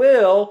His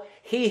will,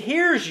 He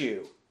hears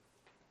you.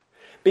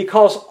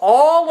 Because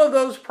all of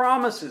those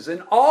promises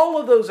and all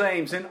of those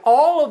aims and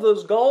all of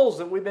those goals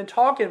that we've been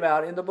talking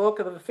about in the book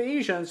of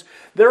Ephesians,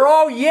 they're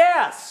all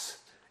yes.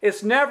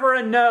 It's never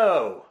a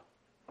no.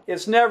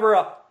 It's never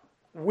a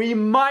we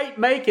might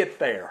make it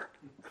there.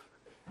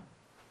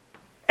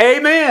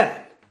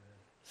 Amen.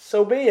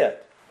 So be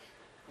it.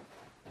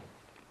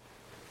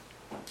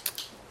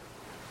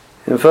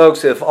 And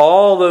folks, if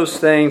all those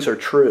things are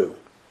true,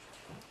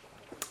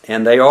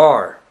 and they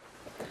are,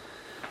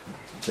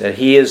 that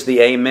He is the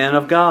amen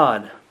of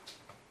God,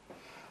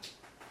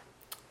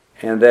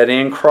 And that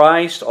in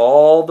Christ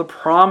all the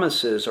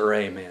promises are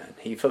amen.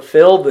 He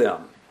fulfilled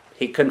them.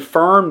 He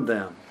confirmed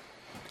them.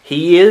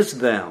 He is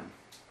them.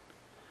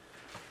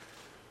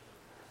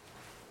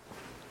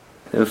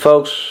 And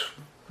folks,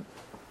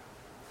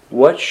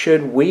 what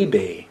should we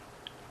be?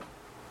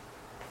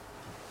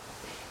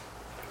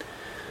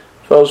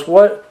 Folks,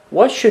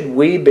 what should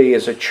we be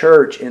as a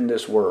church in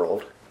this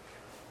world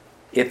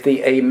if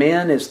the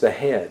Amen is the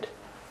head?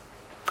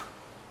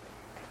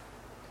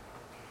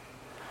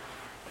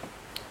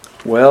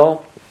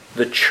 Well,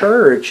 the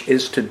church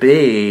is to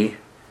be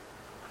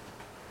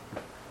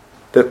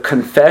the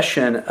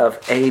confession of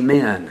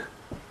Amen.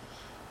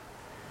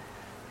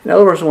 In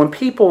other words, when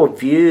people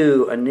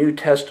view a New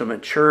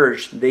Testament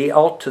church, they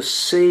ought to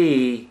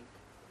see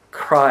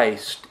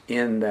Christ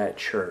in that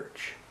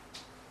church.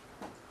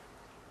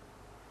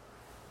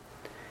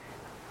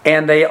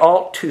 And they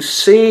ought to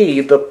see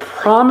the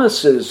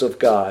promises of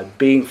God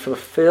being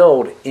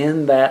fulfilled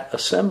in that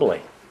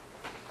assembly.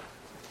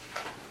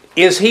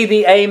 Is he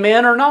the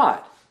Amen or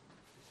not?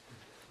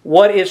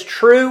 What is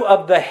true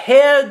of the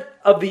head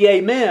of the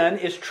Amen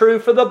is true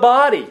for the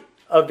body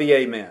of the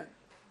Amen.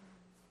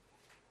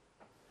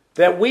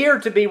 That we are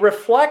to be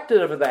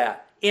reflective of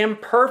that.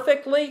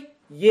 Imperfectly,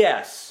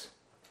 yes.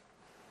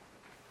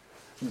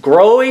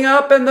 Growing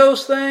up in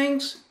those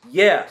things,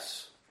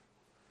 yes.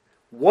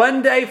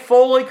 One day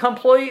fully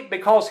complete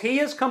because He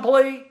is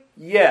complete,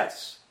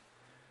 yes.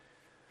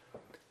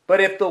 But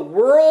if the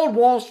world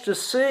wants to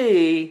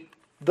see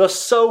the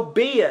so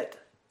be it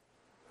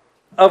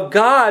of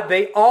God,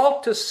 they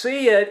ought to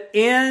see it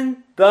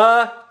in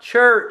the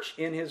church,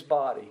 in His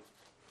body.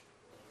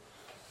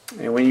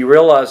 And when you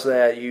realize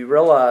that, you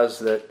realize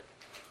that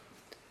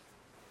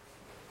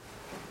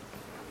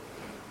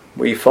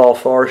we fall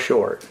far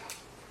short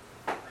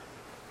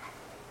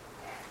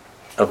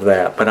of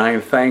that. But I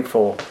am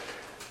thankful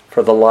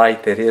for the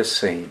light that is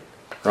seen,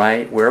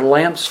 right? We're a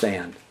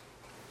lampstand.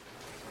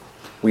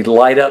 We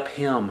light up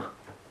Him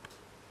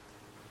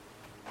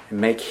and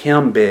make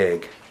Him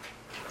big.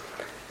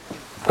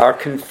 Our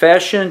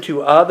confession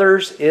to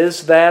others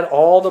is that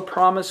all the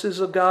promises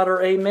of God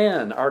are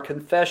amen. Our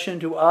confession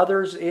to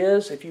others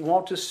is, if you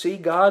want to see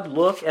God,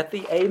 look at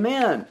the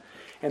amen.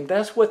 And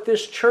that's what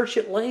this church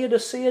at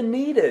Laodicea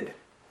needed.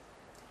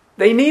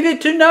 They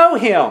needed to know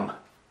Him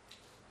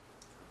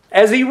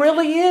as He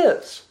really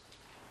is,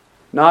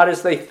 not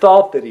as they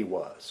thought that He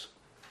was.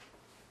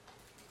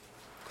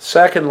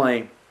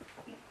 Secondly,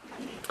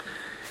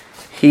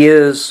 He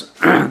is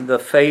the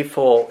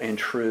faithful and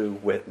true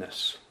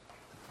witness.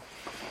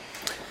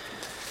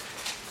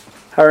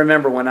 I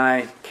remember when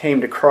I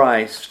came to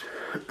Christ,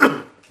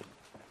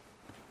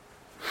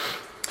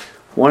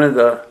 one of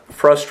the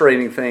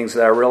frustrating things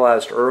that I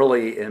realized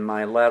early in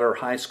my latter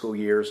high school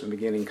years and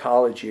beginning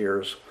college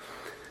years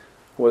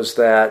was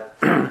that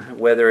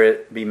whether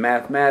it be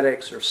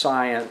mathematics or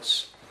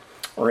science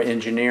or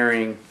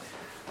engineering,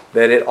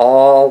 that it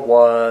all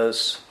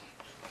was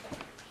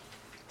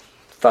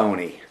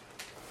phony.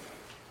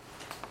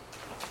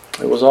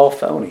 It was all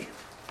phony.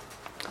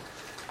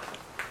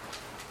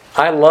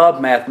 I loved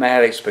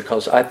mathematics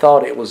because I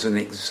thought it was an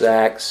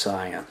exact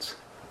science.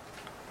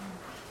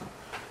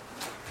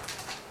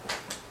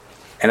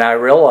 And I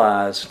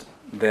realized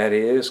that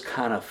it is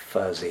kind of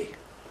fuzzy.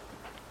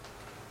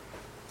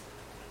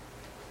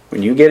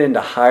 When you get into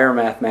higher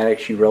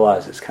mathematics, you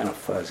realize it's kind of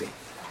fuzzy.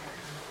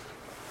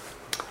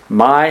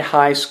 My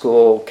high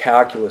school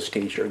calculus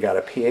teacher got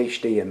a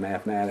PhD in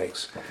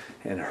mathematics,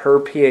 and her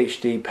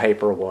PhD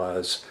paper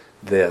was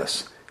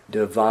this: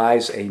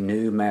 devise a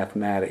new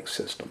mathematics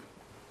system.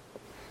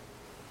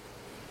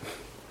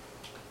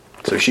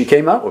 So she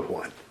came up with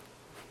one.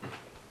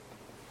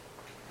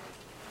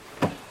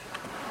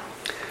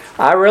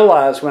 I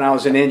realized when I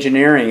was in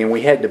engineering and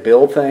we had to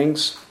build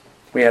things,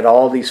 we had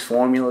all these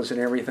formulas and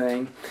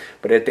everything,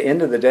 but at the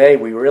end of the day,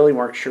 we really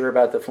weren't sure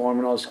about the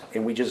formulas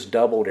and we just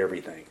doubled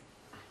everything.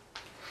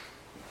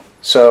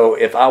 So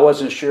if I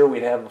wasn't sure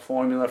we'd have a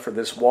formula for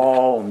this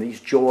wall and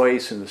these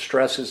joists and the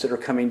stresses that are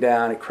coming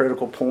down at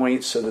critical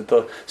points so that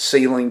the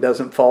ceiling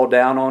doesn't fall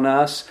down on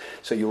us.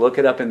 So you look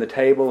it up in the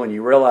table and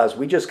you realize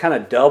we just kind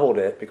of doubled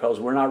it because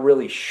we're not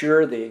really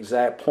sure the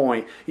exact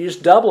point. You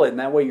just double it and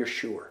that way you're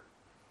sure.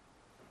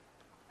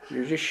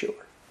 You're just sure.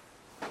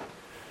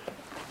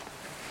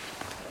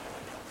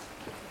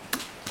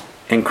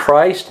 And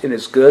Christ in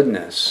His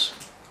goodness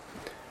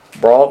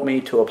brought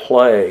me to a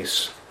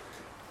place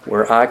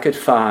where I could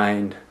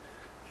find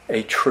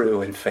a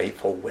true and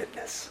faithful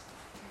witness.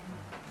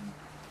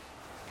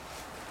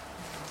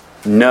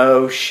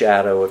 No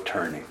shadow of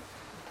turning.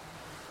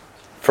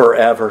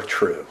 Forever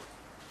true.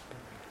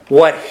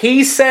 What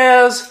He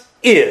says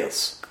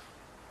is.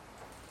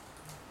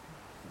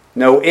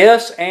 No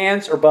ifs,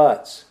 ands, or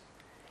buts.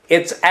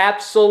 It's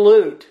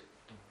absolute.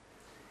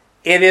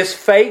 It is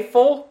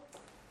faithful.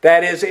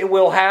 That is, it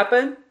will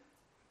happen.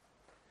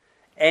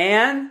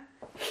 And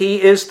He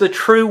is the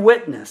true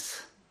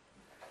witness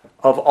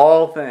of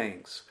all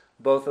things,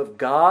 both of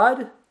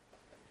God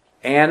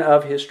and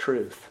of His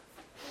truth.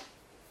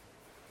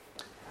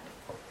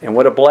 And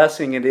what a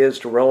blessing it is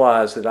to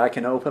realize that I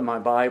can open my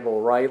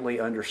Bible rightly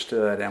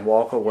understood and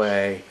walk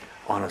away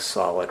on a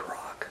solid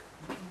rock.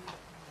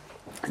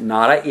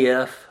 Not a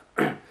if,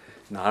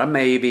 not a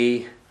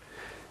maybe,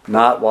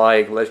 not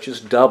like let's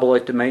just double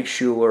it to make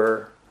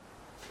sure,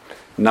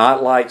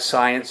 not like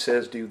science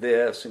says do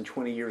this and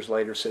 20 years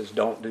later says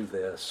don't do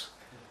this.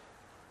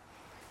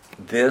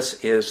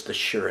 This is the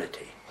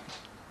surety.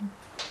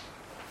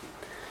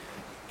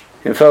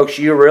 And folks,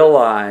 you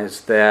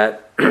realize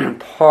that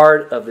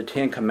part of the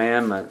Ten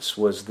Commandments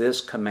was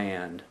this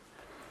command: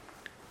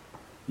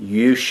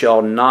 you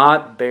shall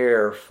not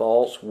bear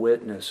false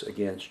witness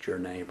against your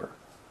neighbor.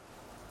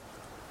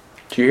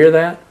 Do you hear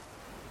that?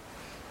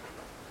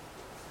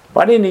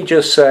 Why didn't he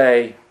just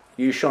say,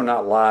 you shall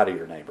not lie to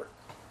your neighbor?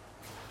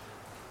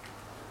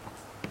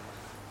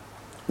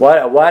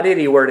 Why did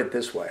he word it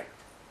this way?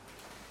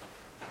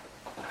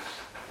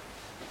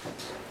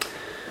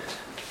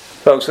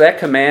 Folks, that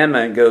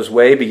commandment goes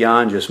way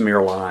beyond just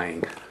mere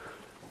lying.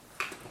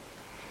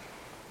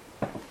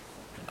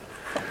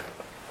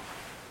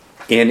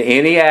 In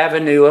any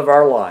avenue of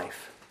our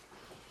life,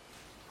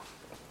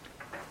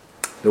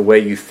 the way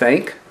you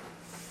think,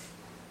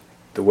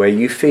 the way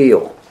you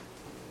feel,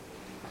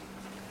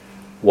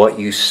 what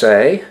you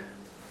say,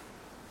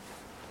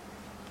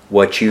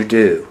 what you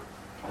do,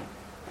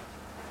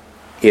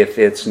 if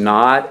it's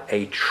not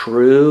a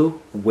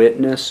true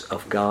witness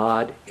of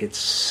God, it's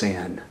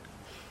sin.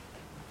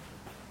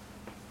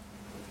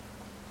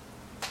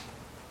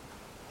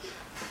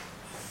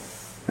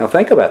 Now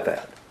think about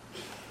that.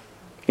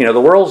 You know,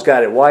 the world's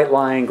got it: white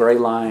lying, gray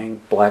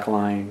lying, black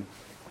lying.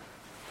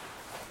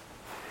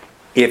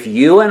 If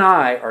you and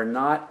I are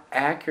not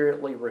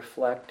accurately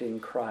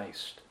reflecting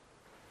Christ,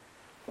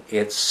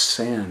 it's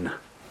sin.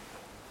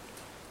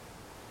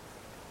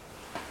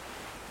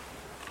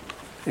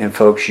 And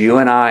folks, you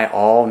and I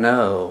all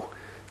know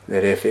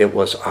that if it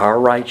was our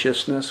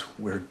righteousness,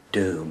 we're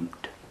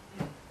doomed.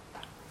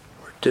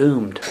 We're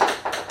doomed.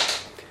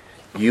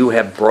 You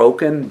have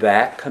broken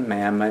that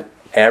commandment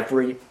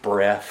every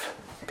breath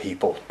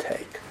people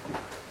take.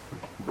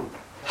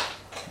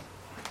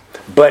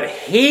 But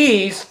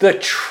He's the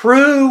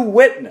true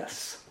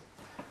witness.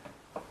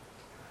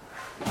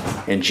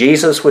 And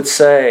Jesus would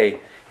say,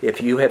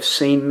 if you have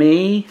seen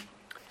me,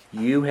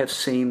 you have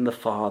seen the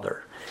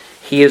Father.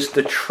 He is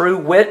the true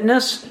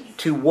witness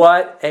to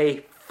what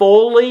a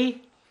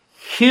fully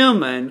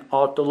human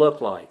ought to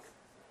look like.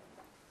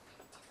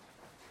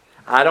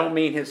 I don't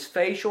mean his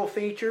facial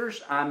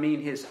features, I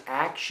mean his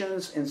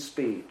actions and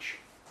speech.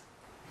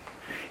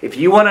 If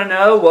you want to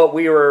know what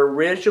we were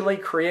originally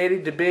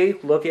created to be,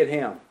 look at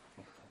him.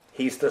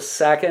 He's the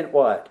second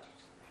what?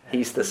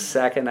 He's the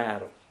second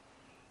Adam.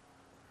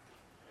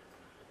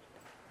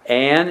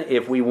 And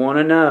if we want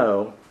to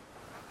know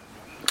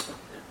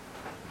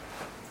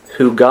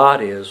who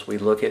God is, we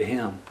look at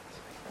him.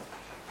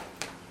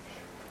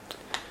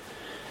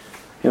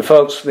 And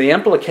folks, the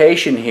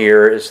implication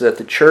here is that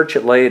the church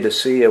at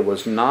Laodicea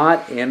was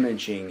not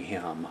imaging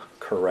him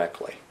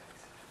correctly.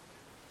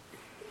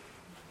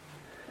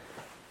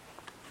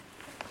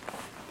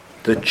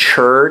 The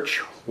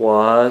church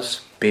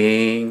was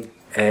being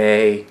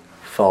a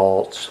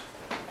false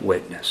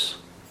witness.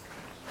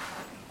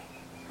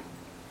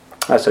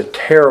 That's a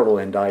terrible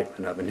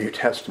indictment of a New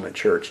Testament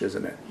church,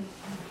 isn't it?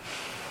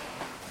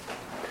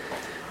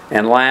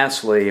 And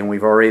lastly, and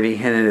we've already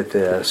hinted at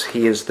this,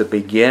 he is the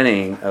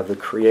beginning of the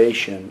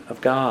creation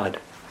of God.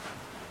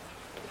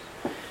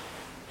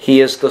 He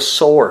is the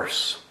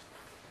source.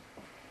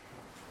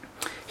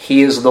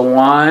 He is the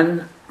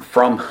one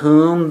from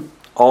whom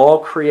all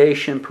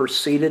creation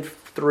proceeded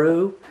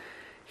through.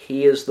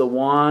 He is the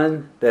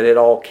one that it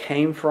all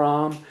came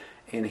from,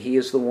 and He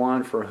is the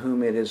one for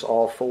whom it is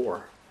all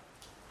for.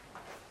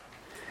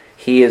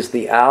 He is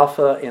the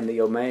Alpha and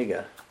the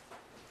Omega.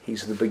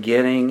 He's the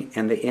beginning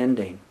and the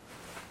ending.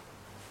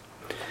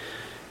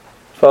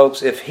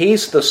 Folks, if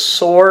He's the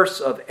source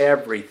of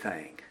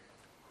everything,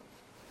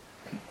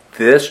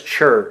 this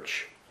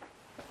church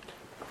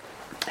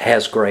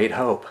has great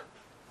hope.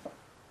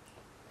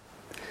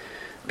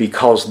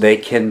 Because they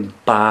can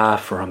buy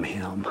from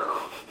Him.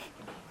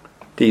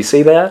 Do you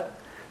see that?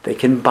 They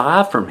can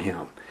buy from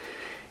Him.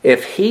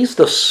 If He's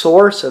the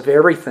source of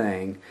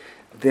everything,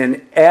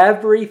 then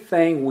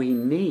everything we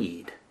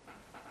need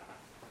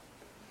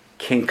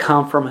can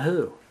come from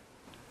who?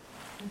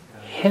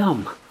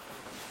 Him.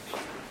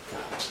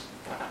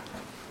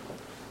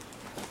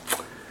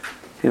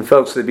 And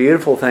folks, the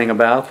beautiful thing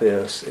about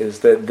this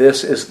is that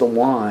this is the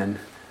one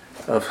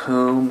of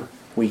whom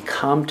we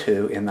come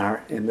to in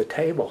the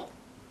table.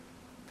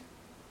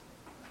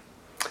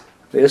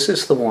 This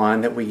is the one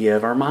that we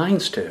give our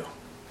minds to,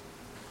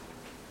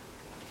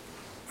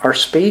 our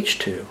speech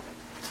to.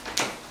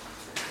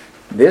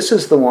 This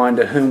is the one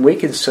to whom we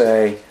can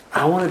say,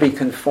 I want to be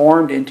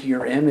conformed into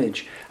your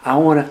image. I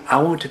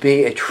want to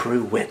be a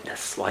true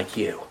witness like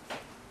you.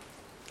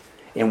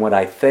 In what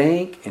I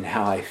think, and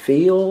how I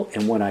feel,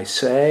 and what I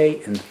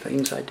say, and the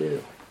things I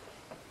do.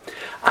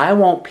 I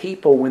want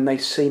people, when they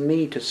see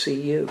me, to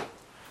see you.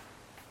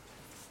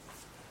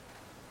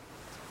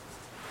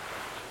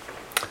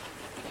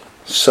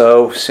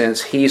 So,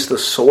 since He's the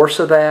source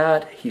of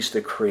that, He's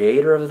the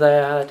creator of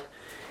that,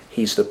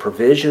 He's the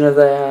provision of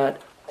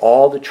that,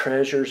 all the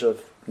treasures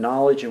of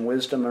knowledge and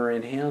wisdom are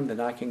in Him,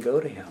 then I can go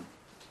to Him.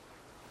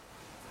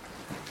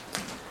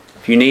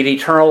 If you need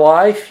eternal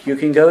life, you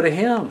can go to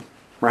Him,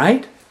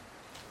 right?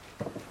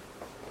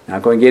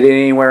 Not going to get it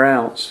anywhere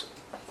else.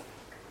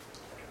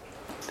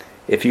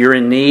 If you're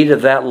in need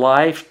of that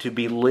life to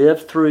be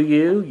lived through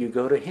you, you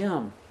go to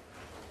Him.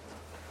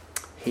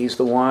 He's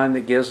the one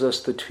that gives us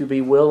the to be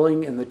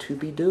willing and the to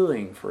be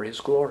doing for His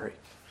glory.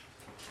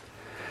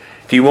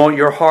 If you want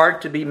your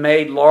heart to be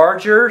made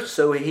larger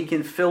so He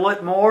can fill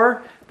it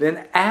more,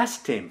 then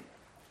ask Him,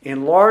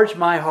 enlarge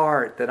my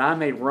heart that I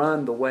may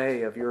run the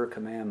way of your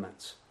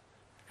commandments.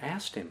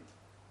 Ask Him.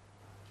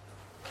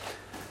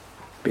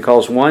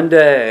 Because one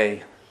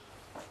day,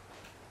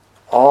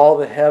 all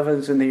the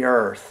heavens and the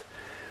earth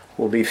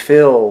will be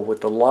filled with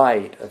the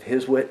light of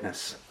His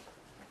witness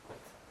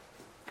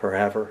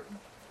forever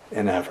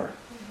and ever.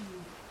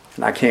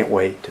 And I can't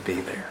wait to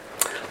be there.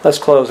 Let's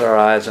close our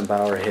eyes and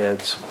bow our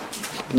heads.